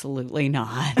 Absolutely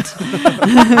not.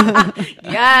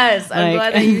 Yes, I'm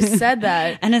glad that you said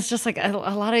that. And it's just like a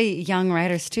lot of young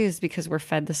writers too, is because we're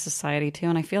fed this society too,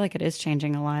 and I feel like it is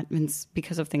changing a lot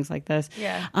because of things like this.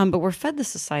 Yeah. But we're fed this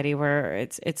society where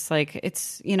it's like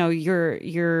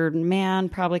your man,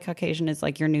 probably Caucasian, is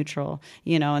like your neutral,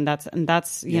 and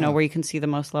that's where you can see the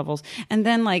most levels. And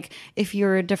then like if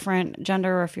you're a different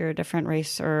gender or if you're a different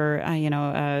race or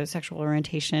sexual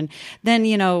orientation, then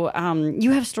you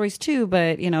have stories too, but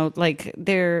like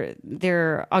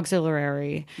they're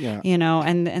auxiliary, and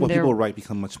what they're, people write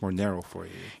become much more narrow for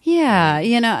you. Yeah,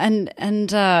 and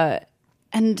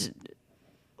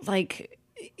like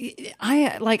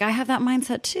I have that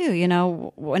mindset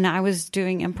too. When I was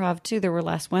doing improv too, there were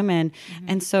less women,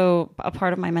 and so a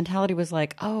part of my mentality was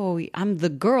like, oh, I'm the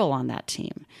girl on that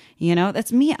team.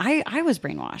 That's me. I was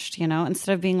brainwashed.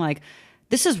 Instead of being like,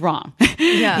 this is wrong.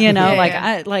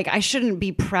 I shouldn't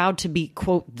be proud to be,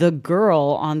 quote, the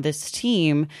girl on this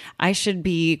team. I should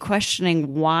be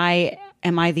questioning, why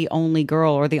am I the only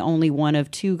girl or the only one of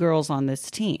two girls on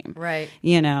this team? Right.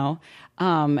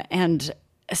 And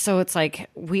so it's like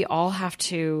we all have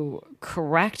to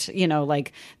correct,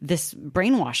 like this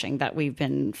brainwashing that we've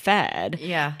been fed.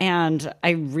 Yeah. And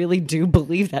I really do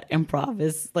believe that improv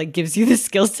is like gives you the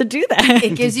skills to do that.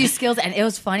 It gives you skills. And it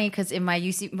was funny because in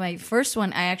my first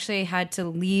one, I actually had to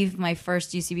leave my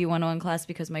first UCB 101 class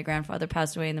because my grandfather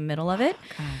passed away in the middle of it.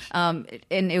 And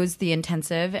it was the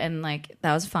intensive, and like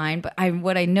that was fine. But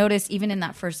what I noticed even in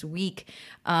that first week,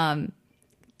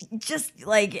 just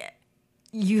like,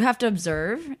 you have to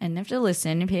observe and have to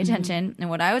listen and pay attention.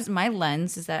 And my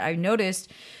lens is that I noticed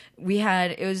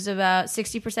it was about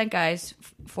 60% guys,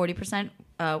 40%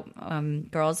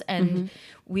 girls. And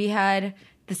we had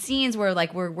the scenes where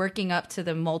like we're working up to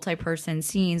the multi-person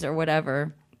scenes or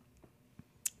whatever,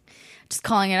 just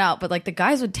calling it out. But like the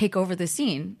guys would take over the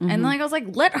scene. And like, I was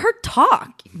like, let her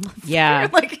talk. Yeah.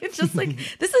 Like, it's just like,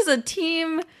 this is a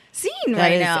team scene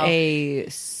right now. That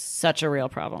is such a real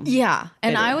problem. Yeah.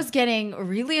 And I was getting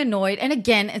really annoyed. And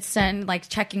again, it's then like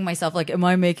checking myself, like, am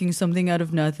I making something out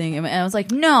of nothing? And I was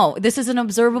like, no, this is an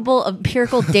observable,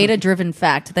 empirical, data-driven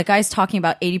fact. That guy's talking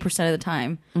about 80% of the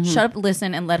time. Shut up,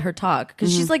 listen, and let her talk.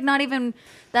 Because she's like not even...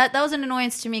 That was an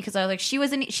annoyance to me because I was like,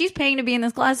 she's paying to be in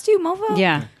this class too, mofo.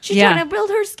 Yeah. She's trying to build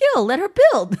her skill. Let her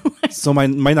build. So my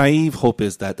naive hope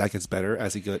is that gets better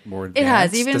as you get more advanced. It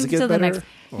has, even Does it get to the better? next...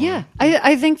 Yeah.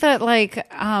 I think that like,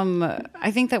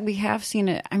 I think that we have seen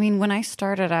it. I mean, when I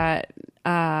started at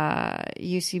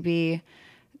UCB,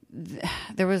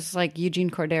 there was like Eugene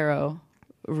Cordero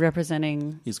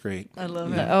representing... He's great. I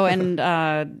love him. Oh, and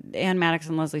Ann Maddox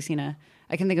and Leslie Sina.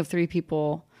 I can think of three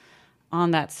people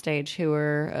on that stage who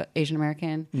were Asian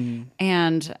American,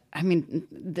 and I mean,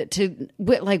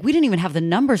 we didn't even have the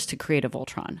numbers to create a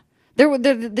Voltron. There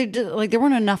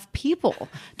weren't enough people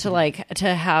to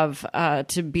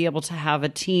be able to have a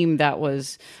team that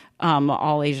was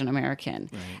all Asian American.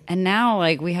 Right. And now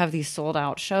like we have these sold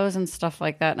out shows and stuff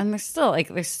like that, and there's still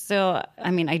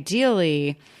I mean,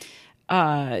 ideally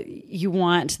you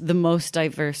want the most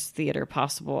diverse theater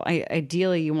possible.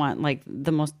 Ideally, you want like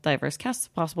the most diverse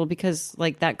cast possible, because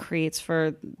like that creates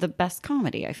for the best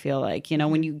comedy. I feel like,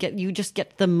 when you just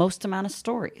get the most amount of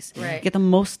stories, right? You get the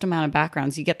most amount of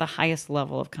backgrounds. You get the highest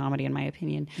level of comedy, in my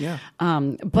opinion. Yeah.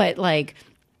 But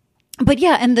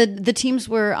yeah, and the teams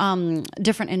were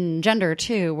different in gender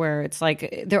too, where it's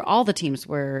like all the teams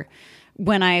were,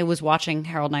 when I was watching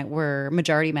Harold Night, were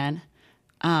majority men,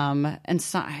 and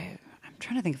so I'm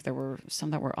trying to think if there were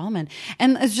some that were all men,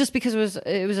 and it's just because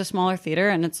it was a smaller theater,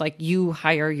 and it's like you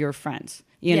hire your friends.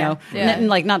 Yeah. And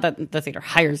like, not that the theater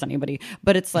hires anybody,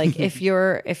 but it's like if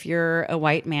you're a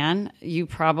white man, you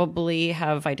probably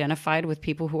have identified with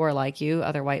people who are like you,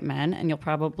 other white men, and you'll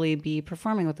probably be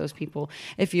performing with those people.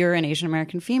 If you're an Asian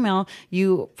American female,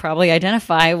 you probably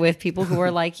identify with people who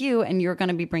are like you, and you're going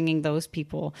to be bringing those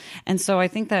people. And so I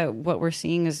think that what we're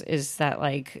seeing is that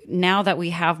like now that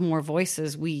we have more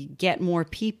voices, we get more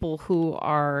people who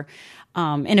are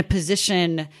in a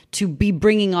position to be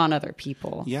bringing on other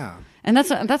people. Yeah. And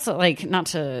that's like, not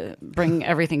to bring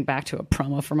everything back to a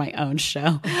promo for my own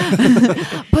show,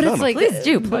 but it's like, please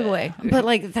do plug away. But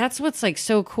like, that's what's like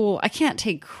so cool. I can't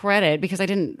take credit because I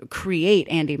didn't create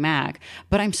Andy Mack,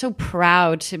 but I'm so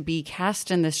proud to be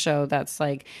cast in this show that's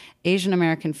like Asian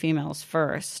American females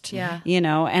first. Yeah.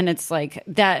 And it's like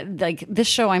that, like this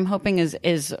show I'm hoping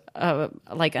is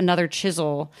like another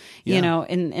chisel,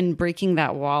 in breaking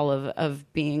that wall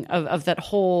of being of that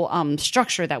whole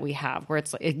structure that we have, where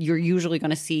it's like you're usually going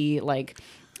to see like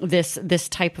this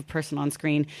type of person on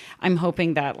screen. I'm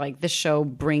hoping that like this show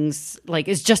brings like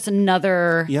is just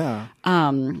another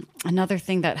another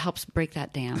thing that helps break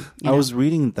that dam. I was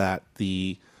reading that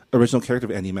the original character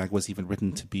of Andy Mack was even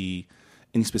written to be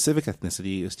any specific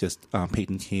ethnicity. It's just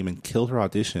Peyton came and killed her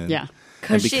audition. Yeah,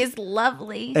 because she's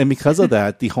lovely, and because of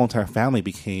that, the whole entire family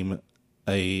became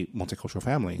a multicultural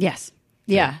family. Yes.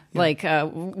 Yeah, like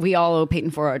we all owe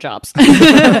Peyton for our jobs.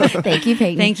 Thank you,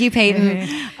 Peyton. Thank you, Peyton.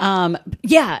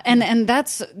 Yeah, and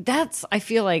that's I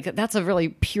feel like that's a really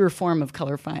pure form of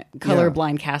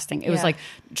colorblind casting. It was like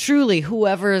truly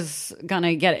whoever's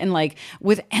gonna get it, and like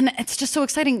and it's just so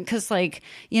exciting because like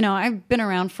I've been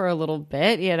around for a little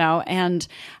bit, and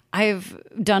I've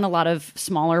done a lot of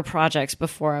smaller projects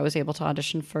before I was able to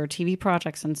audition for TV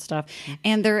projects and stuff.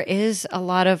 And there is a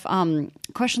lot of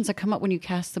questions that come up when you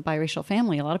cast the biracial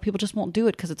family. A lot of people just won't do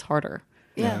it because it's harder.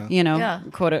 Yeah.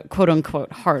 Quote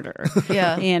unquote harder.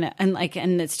 Yeah. And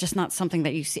it's just not something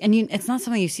that you see. And it's not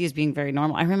something you see as being very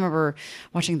normal. I remember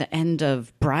watching the end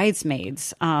of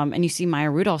Bridesmaids, and you see Maya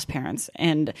Rudolph's parents,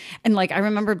 and like I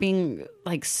remember being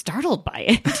like startled by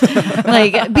it.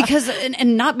 Like because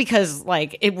and not because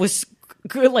like it was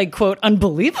like quote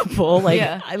unbelievable.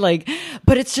 Like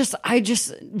but it's just I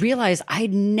just realized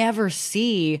I'd never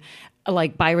see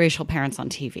like biracial parents on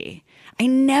TV. I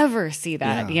never see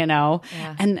that, Yeah.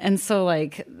 And so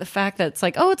like the fact that it's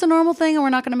like, oh, it's a normal thing and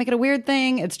we're not going to make it a weird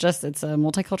thing. It's a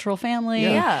multicultural family.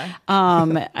 Yeah.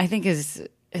 I think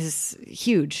is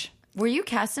huge. Were you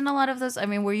cast in a lot of those? I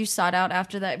mean, were you sought out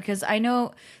after that? Because I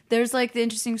know there's like the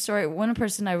interesting story. One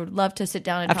person I would love to sit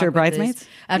down and after talk Bridesmaids.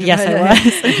 Yes,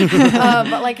 I was.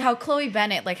 but like how Chloe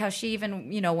Bennett, like how she even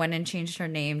went and changed her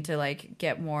name to like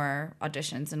get more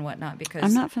auditions and whatnot. Because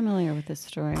I'm not familiar with this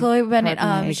story. Chloe Bennett,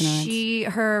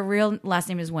 Pardon her real last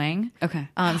name is Wang. Okay.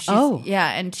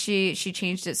 And she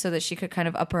changed it so that she could kind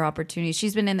of up her opportunities.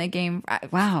 She's been in the game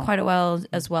quite a while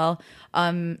as well.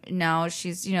 Now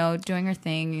she's doing her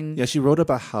thing. And yeah, she wrote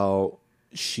about how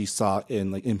she saw in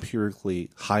like empirically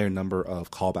higher number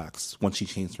of callbacks once she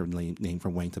changed her name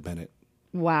from Wang to Bennett.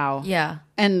 Wow. Yeah.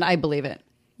 And I believe it.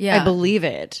 Yeah. I believe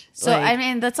it. So, I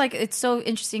mean, that's like, it's so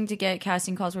interesting to get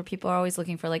casting calls where people are always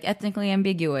looking for like ethnically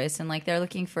ambiguous, and like they're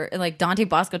looking for, like Dante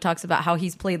Bosco talks about how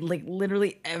he's played like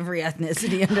literally every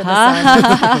ethnicity under the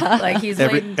sun. Like he's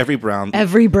every brown.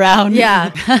 Every brown.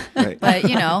 Yeah. Right. But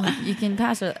you can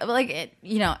pass it. But like,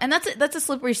 and that's a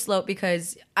slippery slope,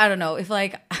 because I don't know if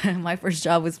like my first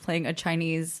job was playing a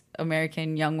Chinese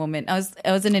American young woman. I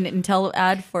was in an Intel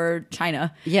ad for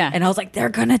China. Yeah. And I was like, they're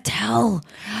gonna tell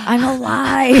I'm a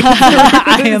lie.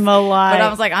 I am a lie. But I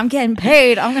was like, I'm getting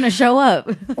paid. I'm gonna show up.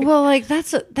 Well, like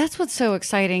that's what's so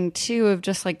exciting too, of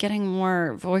just like getting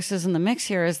more voices in the mix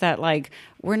here, is that like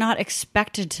we're not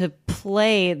expected to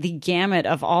play the gamut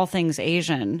of all things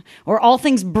Asian or all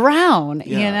things brown.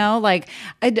 You Yeah. know, like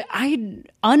I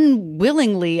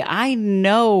unwillingly I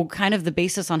know kind of the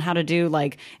basis on how to do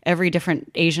like every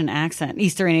different Asian accent,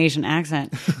 Eastern Asian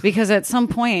accent, because at some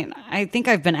point I think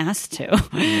I've been asked to.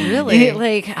 Really?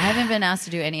 Like, I haven't been asked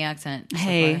to do any accent. so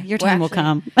hey, far. your Well, time will actually-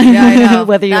 come. Yeah, I know.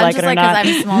 Whether you That's like it just or like not. I'm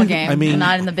a small game. I mean,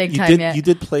 not in the big you time did, yet. You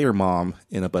did play your mom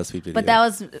in a BuzzFeed video. But that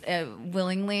was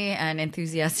willingly and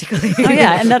enthusiastically. Oh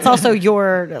yeah, and that's also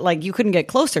your like you couldn't get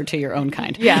closer to your own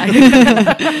kind. Yeah.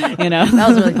 You know. That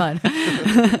was really fun.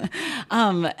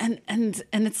 And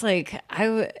it's like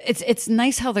it's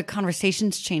nice how the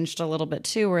conversations changed a little bit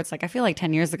too, where it's like I feel like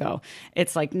 10 years ago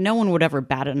it's like no one would ever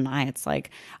bat an eye. It's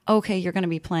like, okay, you're going to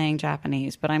be playing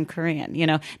Japanese, but I'm Korean, you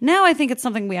know. Now I think it's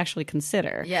something we actually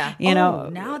consider. Yeah. You know,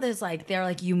 now they're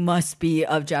like, you must be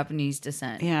of Japanese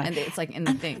descent. Yeah. And it's like in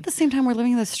the and thing. at the same time we're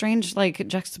living in this strange like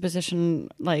juxtaposition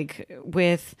like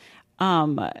with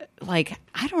like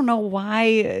I don't know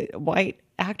why white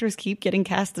actors keep getting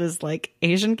cast as like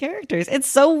Asian characters. It's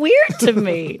so weird to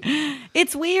me.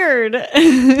 It's weird.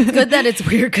 It's good that it's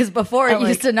weird because before it like-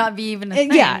 used to not be even a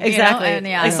thing. Yeah, you know? exactly. And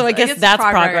yeah, Like, so I like, guess it's that's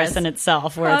progress in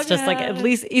itself, where it's just like at Progress.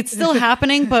 least it's still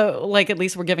happening, but like at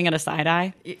least we're giving it a side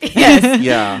eye. Yes.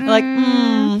 yeah. Like,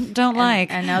 don't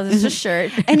like. And now there's a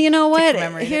shirt. And you know what?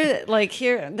 commemorate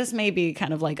Here, this may be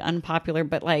kind of like unpopular,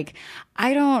 but like,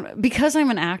 I don't, because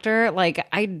I'm an actor, like,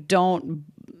 I don't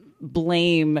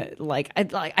blame, like,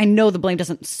 I know the blame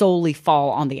doesn't solely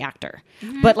fall on the actor,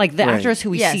 but like the Right. actors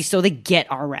who we Yes. see, so they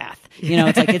get our wrath. You know,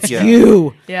 it's like, it's Yeah.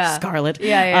 you, Yeah. Scarlett.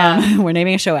 Yeah. We're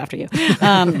naming a show after you.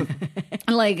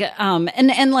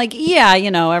 And like, yeah,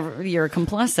 you know, you're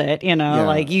complicit, you know, Yeah.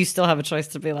 like you still have a choice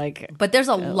to be like, But there's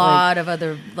a lot of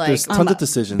other like There's tons of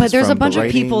decisions. but there's a from bunch the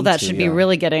of people writing that to- should be yeah.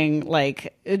 really getting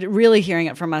like really hearing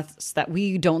it from us that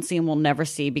we don't see and will never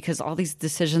see, because all these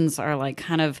decisions are like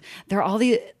kind of they're all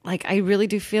the like I really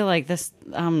do feel like this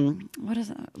what is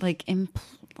it like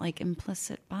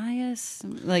implicit bias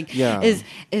like Yeah.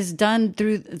 is done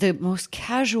through the most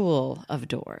casual of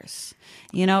doors.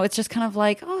 You know, it's just kind of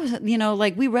like, oh, you know,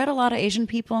 like we read a lot of Asian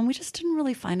people and we just didn't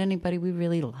really find anybody we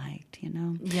really liked, you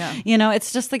know? Yeah. You know,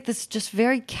 it's just like this just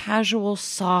very casual,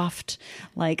 soft,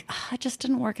 like, it just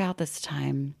didn't work out this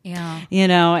time. Yeah. You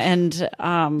know, and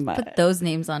Put those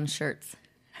names on shirts.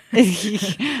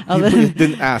 although- You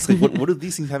didn't ask. Like, what do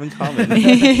these things have in common?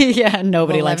 yeah,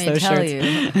 nobody Well, likes let me those tell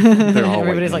shirts. you. They're all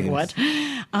Everybody's white like,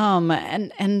 names.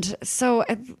 what? And so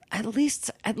at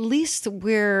least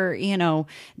we're, you know,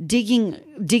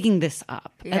 digging this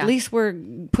up. Yeah. At least we're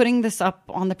putting this up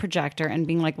on the projector and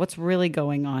being like, what's really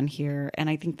going on here? And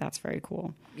I think that's very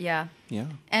cool. Yeah. Yeah.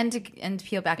 And to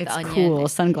peel back It's the onion. cool.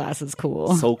 Sunglasses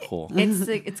cool. So cool.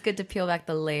 It's good to peel back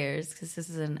the layers because this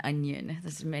is an onion.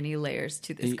 There's many layers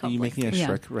to this Are complex. you making a Yeah.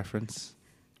 Shrek reference?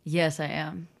 Yes, I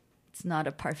am. It's not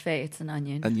a parfait. It's an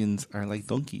onion. Onions are like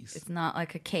donkeys. It's not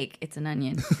like a cake. It's an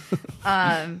onion.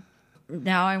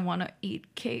 Now I want to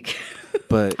eat cake.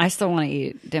 But I still want to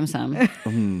eat dim sum.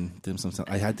 dim sum.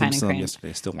 I had Pine dim and sum Crane. yesterday.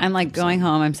 I still want I'm like dim going sum.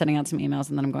 home. I'm sending out some emails,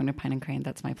 and then I'm going to Pine and Crane.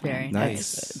 That's my plan. Very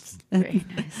Nice. Very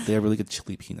nice. They have really good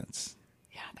chili peanuts.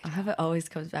 I have it always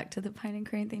comes back to the pine and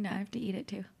crane thing. Now I have to eat it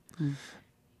too.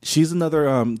 She's another.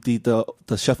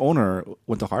 The chef owner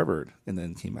went to Harvard and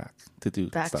then came back to do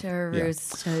Back stuff. to her Yeah.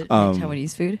 roots to make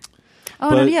Taiwanese food. Oh,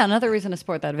 no, But- yeah. Another reason to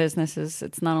support that business is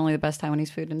it's not only the best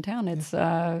Taiwanese food in town, it's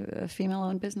a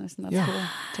female-owned business, and that's Yeah.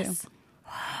 cool too.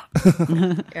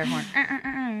 Air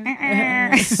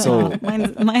horn. So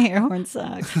My air horn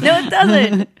sucks. No, it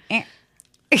doesn't.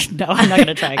 No, I'm not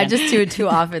gonna try. I Again. just do it too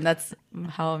often. That's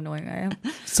how annoying I am.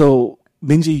 so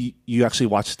Minji, you actually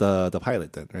watched the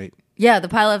pilot then, right? Yeah, the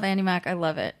pilot of Andy Mac, I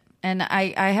love it, and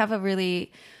I have a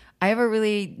really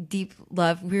deep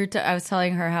love. I was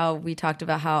telling her how we talked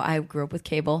about how I grew up with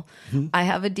cable. I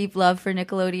have a deep love for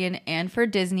Nickelodeon and for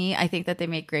Disney. I think that they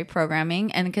make great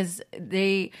programming, and because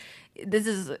this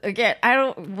is again,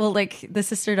 like the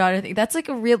sister daughter thing. That's like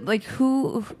a real like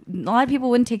who a lot of people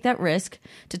wouldn't take that risk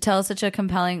to tell such a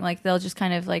compelling like they'll just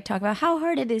kind of like talk about how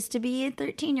hard it is to be a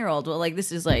 13-year-old. Well, like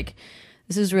this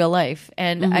is real life,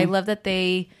 and I love that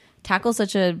they tackle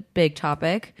such a big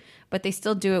topic, but they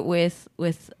still do it with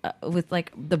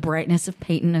like the brightness of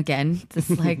Peyton again, this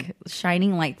like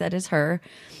shining light that is her.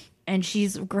 And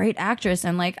she's a great actress,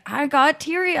 and like I got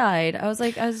teary eyed. I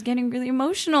was getting really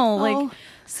emotional, like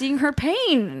seeing her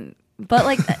pain. But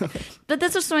like, but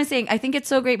that's just what I'm saying. I think it's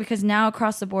so great because now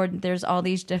across the board, there's all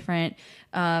these different,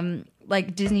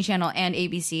 like Disney Channel and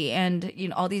ABC, and you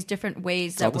know all these different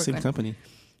ways It's all that the we're same going. company.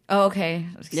 Oh, okay.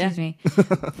 Excuse Yeah. me.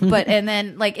 But and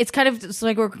then like it's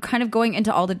like we're kind of going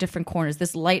into all the different corners.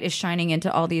 This light is shining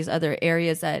into all these other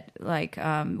areas that like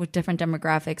with different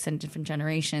demographics and different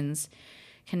generations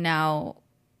can now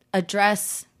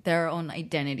address their own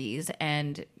identities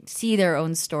and see their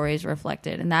own stories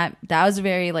reflected. And that was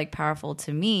very like powerful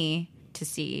to me to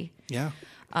see. Yeah.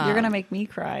 You're gonna make me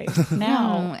cry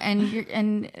now.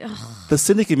 And The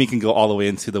cynic in me can go all the way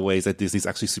into the ways that Disney's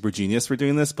actually super genius for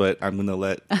doing this, but I'm gonna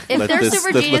let if they're this,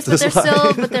 super let genius, this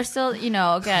but they're still, you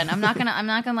know, again, I'm not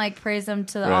gonna like praise them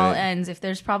to all Right. ends. If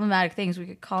there's problematic things, we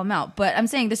could call them out. But I'm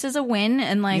saying this is a win,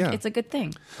 and like Yeah. it's a good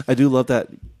thing. I do love that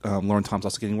Lauren Tom's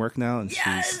also getting work now, and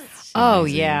she's Oh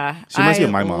amazing. yeah, She reminds me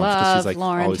of my I mom because love she's like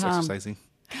Lauren always Tom. exercising.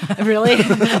 Really?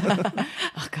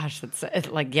 Oh gosh, that's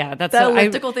like yeah, that's That I-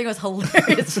 elliptical thing was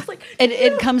hilarious. It's just like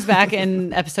It comes back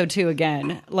in episode 2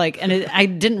 again. Like, and I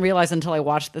didn't realize until I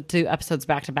watched the 2 episodes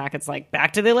back to back. It's like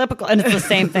back to the elliptical, and it's the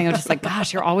same thing. I'm just like,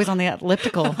 gosh, you're always on the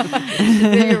elliptical.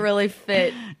 you're really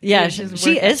fit. Yeah, You're she just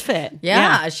working- is fit.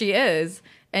 Yeah, she is,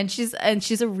 and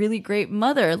she's a really great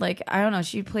mother. Like I don't know,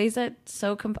 she plays it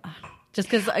so just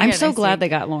because I'm so glad they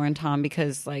got Lauren Tom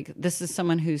because like this is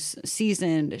someone who's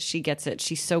seasoned. She gets it.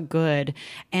 She's so good,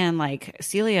 and like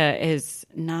Celia is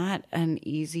not an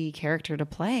easy character to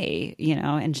play, you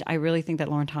know. And I really think that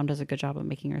Lauren Tom does a good job of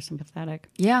making her sympathetic.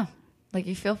 Yeah, like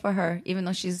you feel for her, even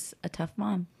though she's a tough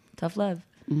mom, tough love.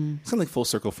 It's kind of like full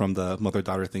circle from the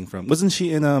mother-daughter thing from. Wasn't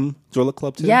she in Joy Luck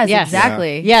Club too? Yes, Yes.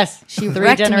 exactly. Yes, She 3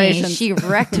 wrecked me. generations. She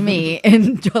wrecked me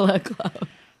in Jola Club.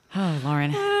 Oh,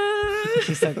 Lauren,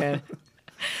 she's so good.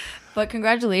 But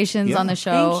congratulations Yeah. on the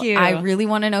show. Thank you. I really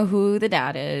want to know who the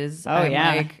dad is. Oh I'm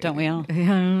yeah, like, don't we all?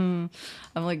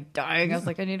 I'm like dying. I was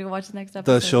like, I need to watch the next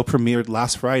episode. The show premiered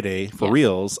last Friday for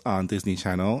reals on Disney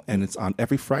Channel, and it's on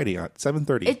every Friday at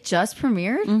 7:30. It just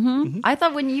premiered. Mm-hmm. I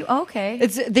thought when you okay,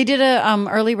 They did a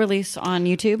early release on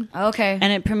YouTube. okay,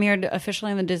 And it premiered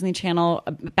officially on the Disney Channel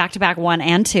back to back 1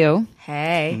 and 2.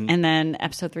 hey, And then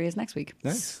episode 3 is next week.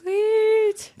 Nice.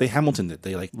 sweet. They Hamiltoned it.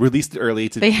 They like released it early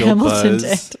to They build Hamiltoned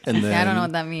buzz, it. and then Yeah, I don't know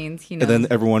what that means. He knows. and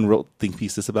then everyone wrote think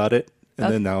pieces about it,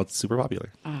 and then now it's super popular.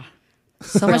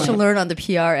 So much to learn on the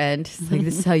PR end. It's like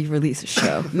this is how you release a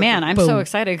show. Man, I'm so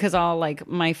excited because all like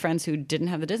my friends who didn't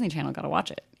have the Disney Channel got to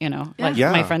watch it. You know, like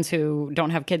Yeah. my friends who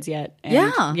don't have kids yet. And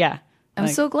Yeah. yeah. I'm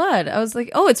Like, so glad. I was like,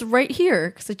 oh, it's right here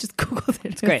because I just googled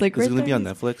it. It's great. Like, Is it right going to be there. on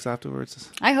Netflix afterwards?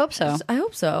 I hope so. I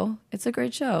hope so. It's a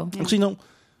great show. Actually, no.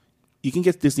 You can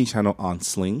get Disney Channel on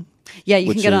Sling, Yeah, you can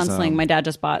which get it on is, Sling. My dad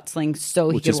just bought Sling so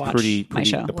he which could is watch pretty my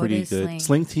show. a pretty What is good.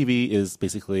 Sling? TV is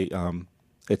basically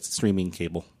it's streaming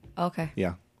cable. Okay.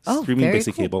 Yeah, Oh, streaming very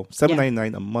basic cool. cable.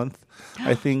 $7.99 a month,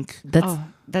 I think. That's Oh,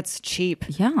 that's cheap.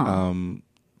 yeah. I'm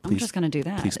Please, just going to do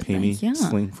that. please pay me Yeah.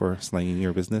 Sling for slanging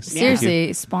your business. Thank you.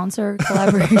 Seriously, sponsor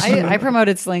collaboration. I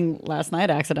promoted Sling last night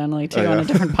accidentally too on a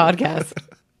different podcast.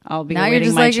 I'll be now you're awaiting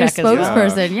just my like your check as well.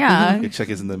 spokesperson. Yeah. Your check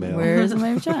is in the mail. Where's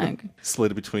my check?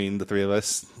 Slid it between the three of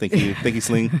us. Thank you,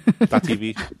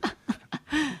 Sling.tv.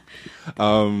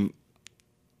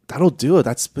 That'll do it.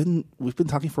 We've been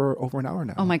talking for over an hour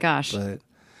now. Oh my gosh. But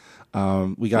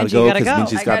we gotta Minji go gotta because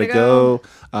go. Minji's I gotta gotta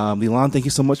go. Leland, thank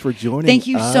you so much for joining. Thank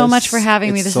you so us. much for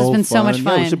having me. It's This has been so much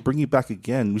Yeah, we fun. should bring you back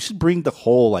again. We should bring the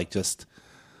whole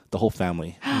the whole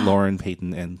family, Lauren,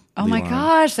 Peyton, and Oh my Leland.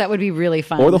 gosh, that would be really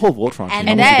fun. Or the whole Voltron team. And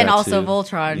I wanna do then that also too.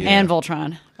 Voltron. Yeah. and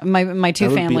Voltron. My two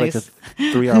That would families. be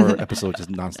like a 3-hour episode,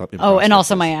 just nonstop. Oh, improv and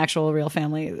also sketches. my actual real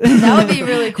family. That would be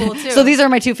really cool too. So these are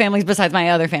my two families besides my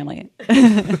other family.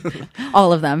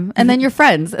 all of them, and then your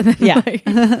friends. And then Yeah.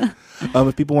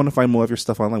 If people want to find more of your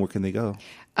stuff online, where can they go?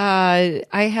 I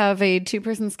have a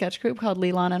 2-person sketch group called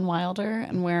Leland and Wilder,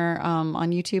 and we're on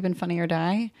YouTube and Funny or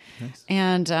Die. Nice.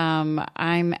 And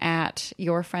I'm at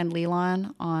Your Friend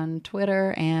Leland on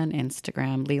Twitter and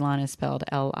Instagram. Leland is spelled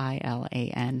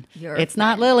Lilan. Your It's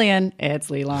not Lillian, it's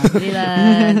Leland.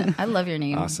 Leland. I love your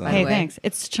name. Awesome. By the Hey, way. thanks.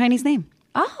 It's a Chinese name.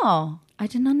 Oh, I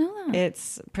did not know that.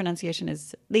 Its pronunciation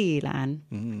is Leland.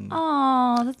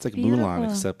 Oh, that's It's like beautiful. Mulan,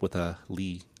 except with a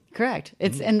Lee. Correct.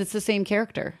 It's and it's the same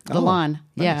character, Oh, Leland.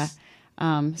 Yeah.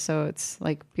 nice. So it's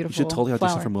like You beautiful. should totally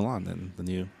audition flower. for Mulan, then, the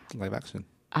new live action.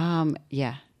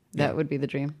 Yeah. That would be the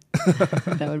dream.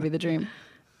 That would be the dream.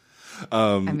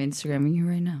 I'm Instagramming you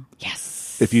right now. Yes.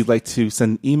 If you'd like to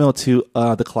send an email to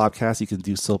the Collabcast, you can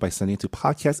do so by sending it to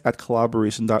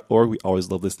podcast@collaboration.org. We always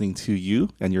love listening to you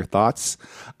and your thoughts.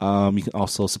 You can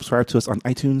also subscribe to us on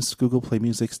iTunes, Google Play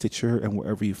Music, Stitcher, and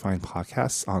wherever you find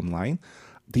podcasts online.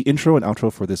 The intro and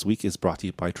outro for this week is brought to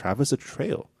you by Travis the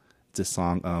Trail. It's a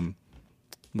song.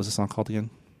 What's the song called again?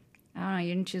 I don't know.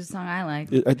 You didn't choose a song I like.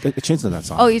 I changed to that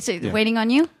song. Oh, you said Yeah. "Waiting on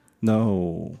You,"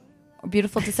 No. or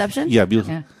 "Beautiful Deception." Yeah,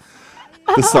 beautiful. Yeah.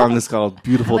 The song is called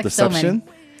Beautiful Like so many. Deception.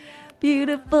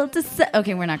 Beautiful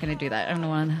Okay, we're not going to do that. I don't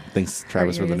want to. Thanks,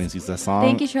 Travis, for letting us use that song.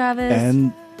 Thank you, Travis.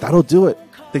 And that'll do it.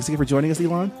 Thanks again for joining us,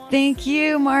 Elon. Thank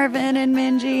you, Marvin and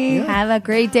Minji. Have a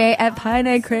great day at Pine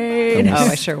Eye Crane. And Oh,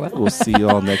 I sure will. We'll see you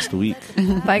all next week.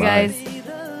 Bye, guys. The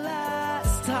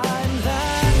last time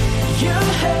that you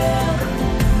held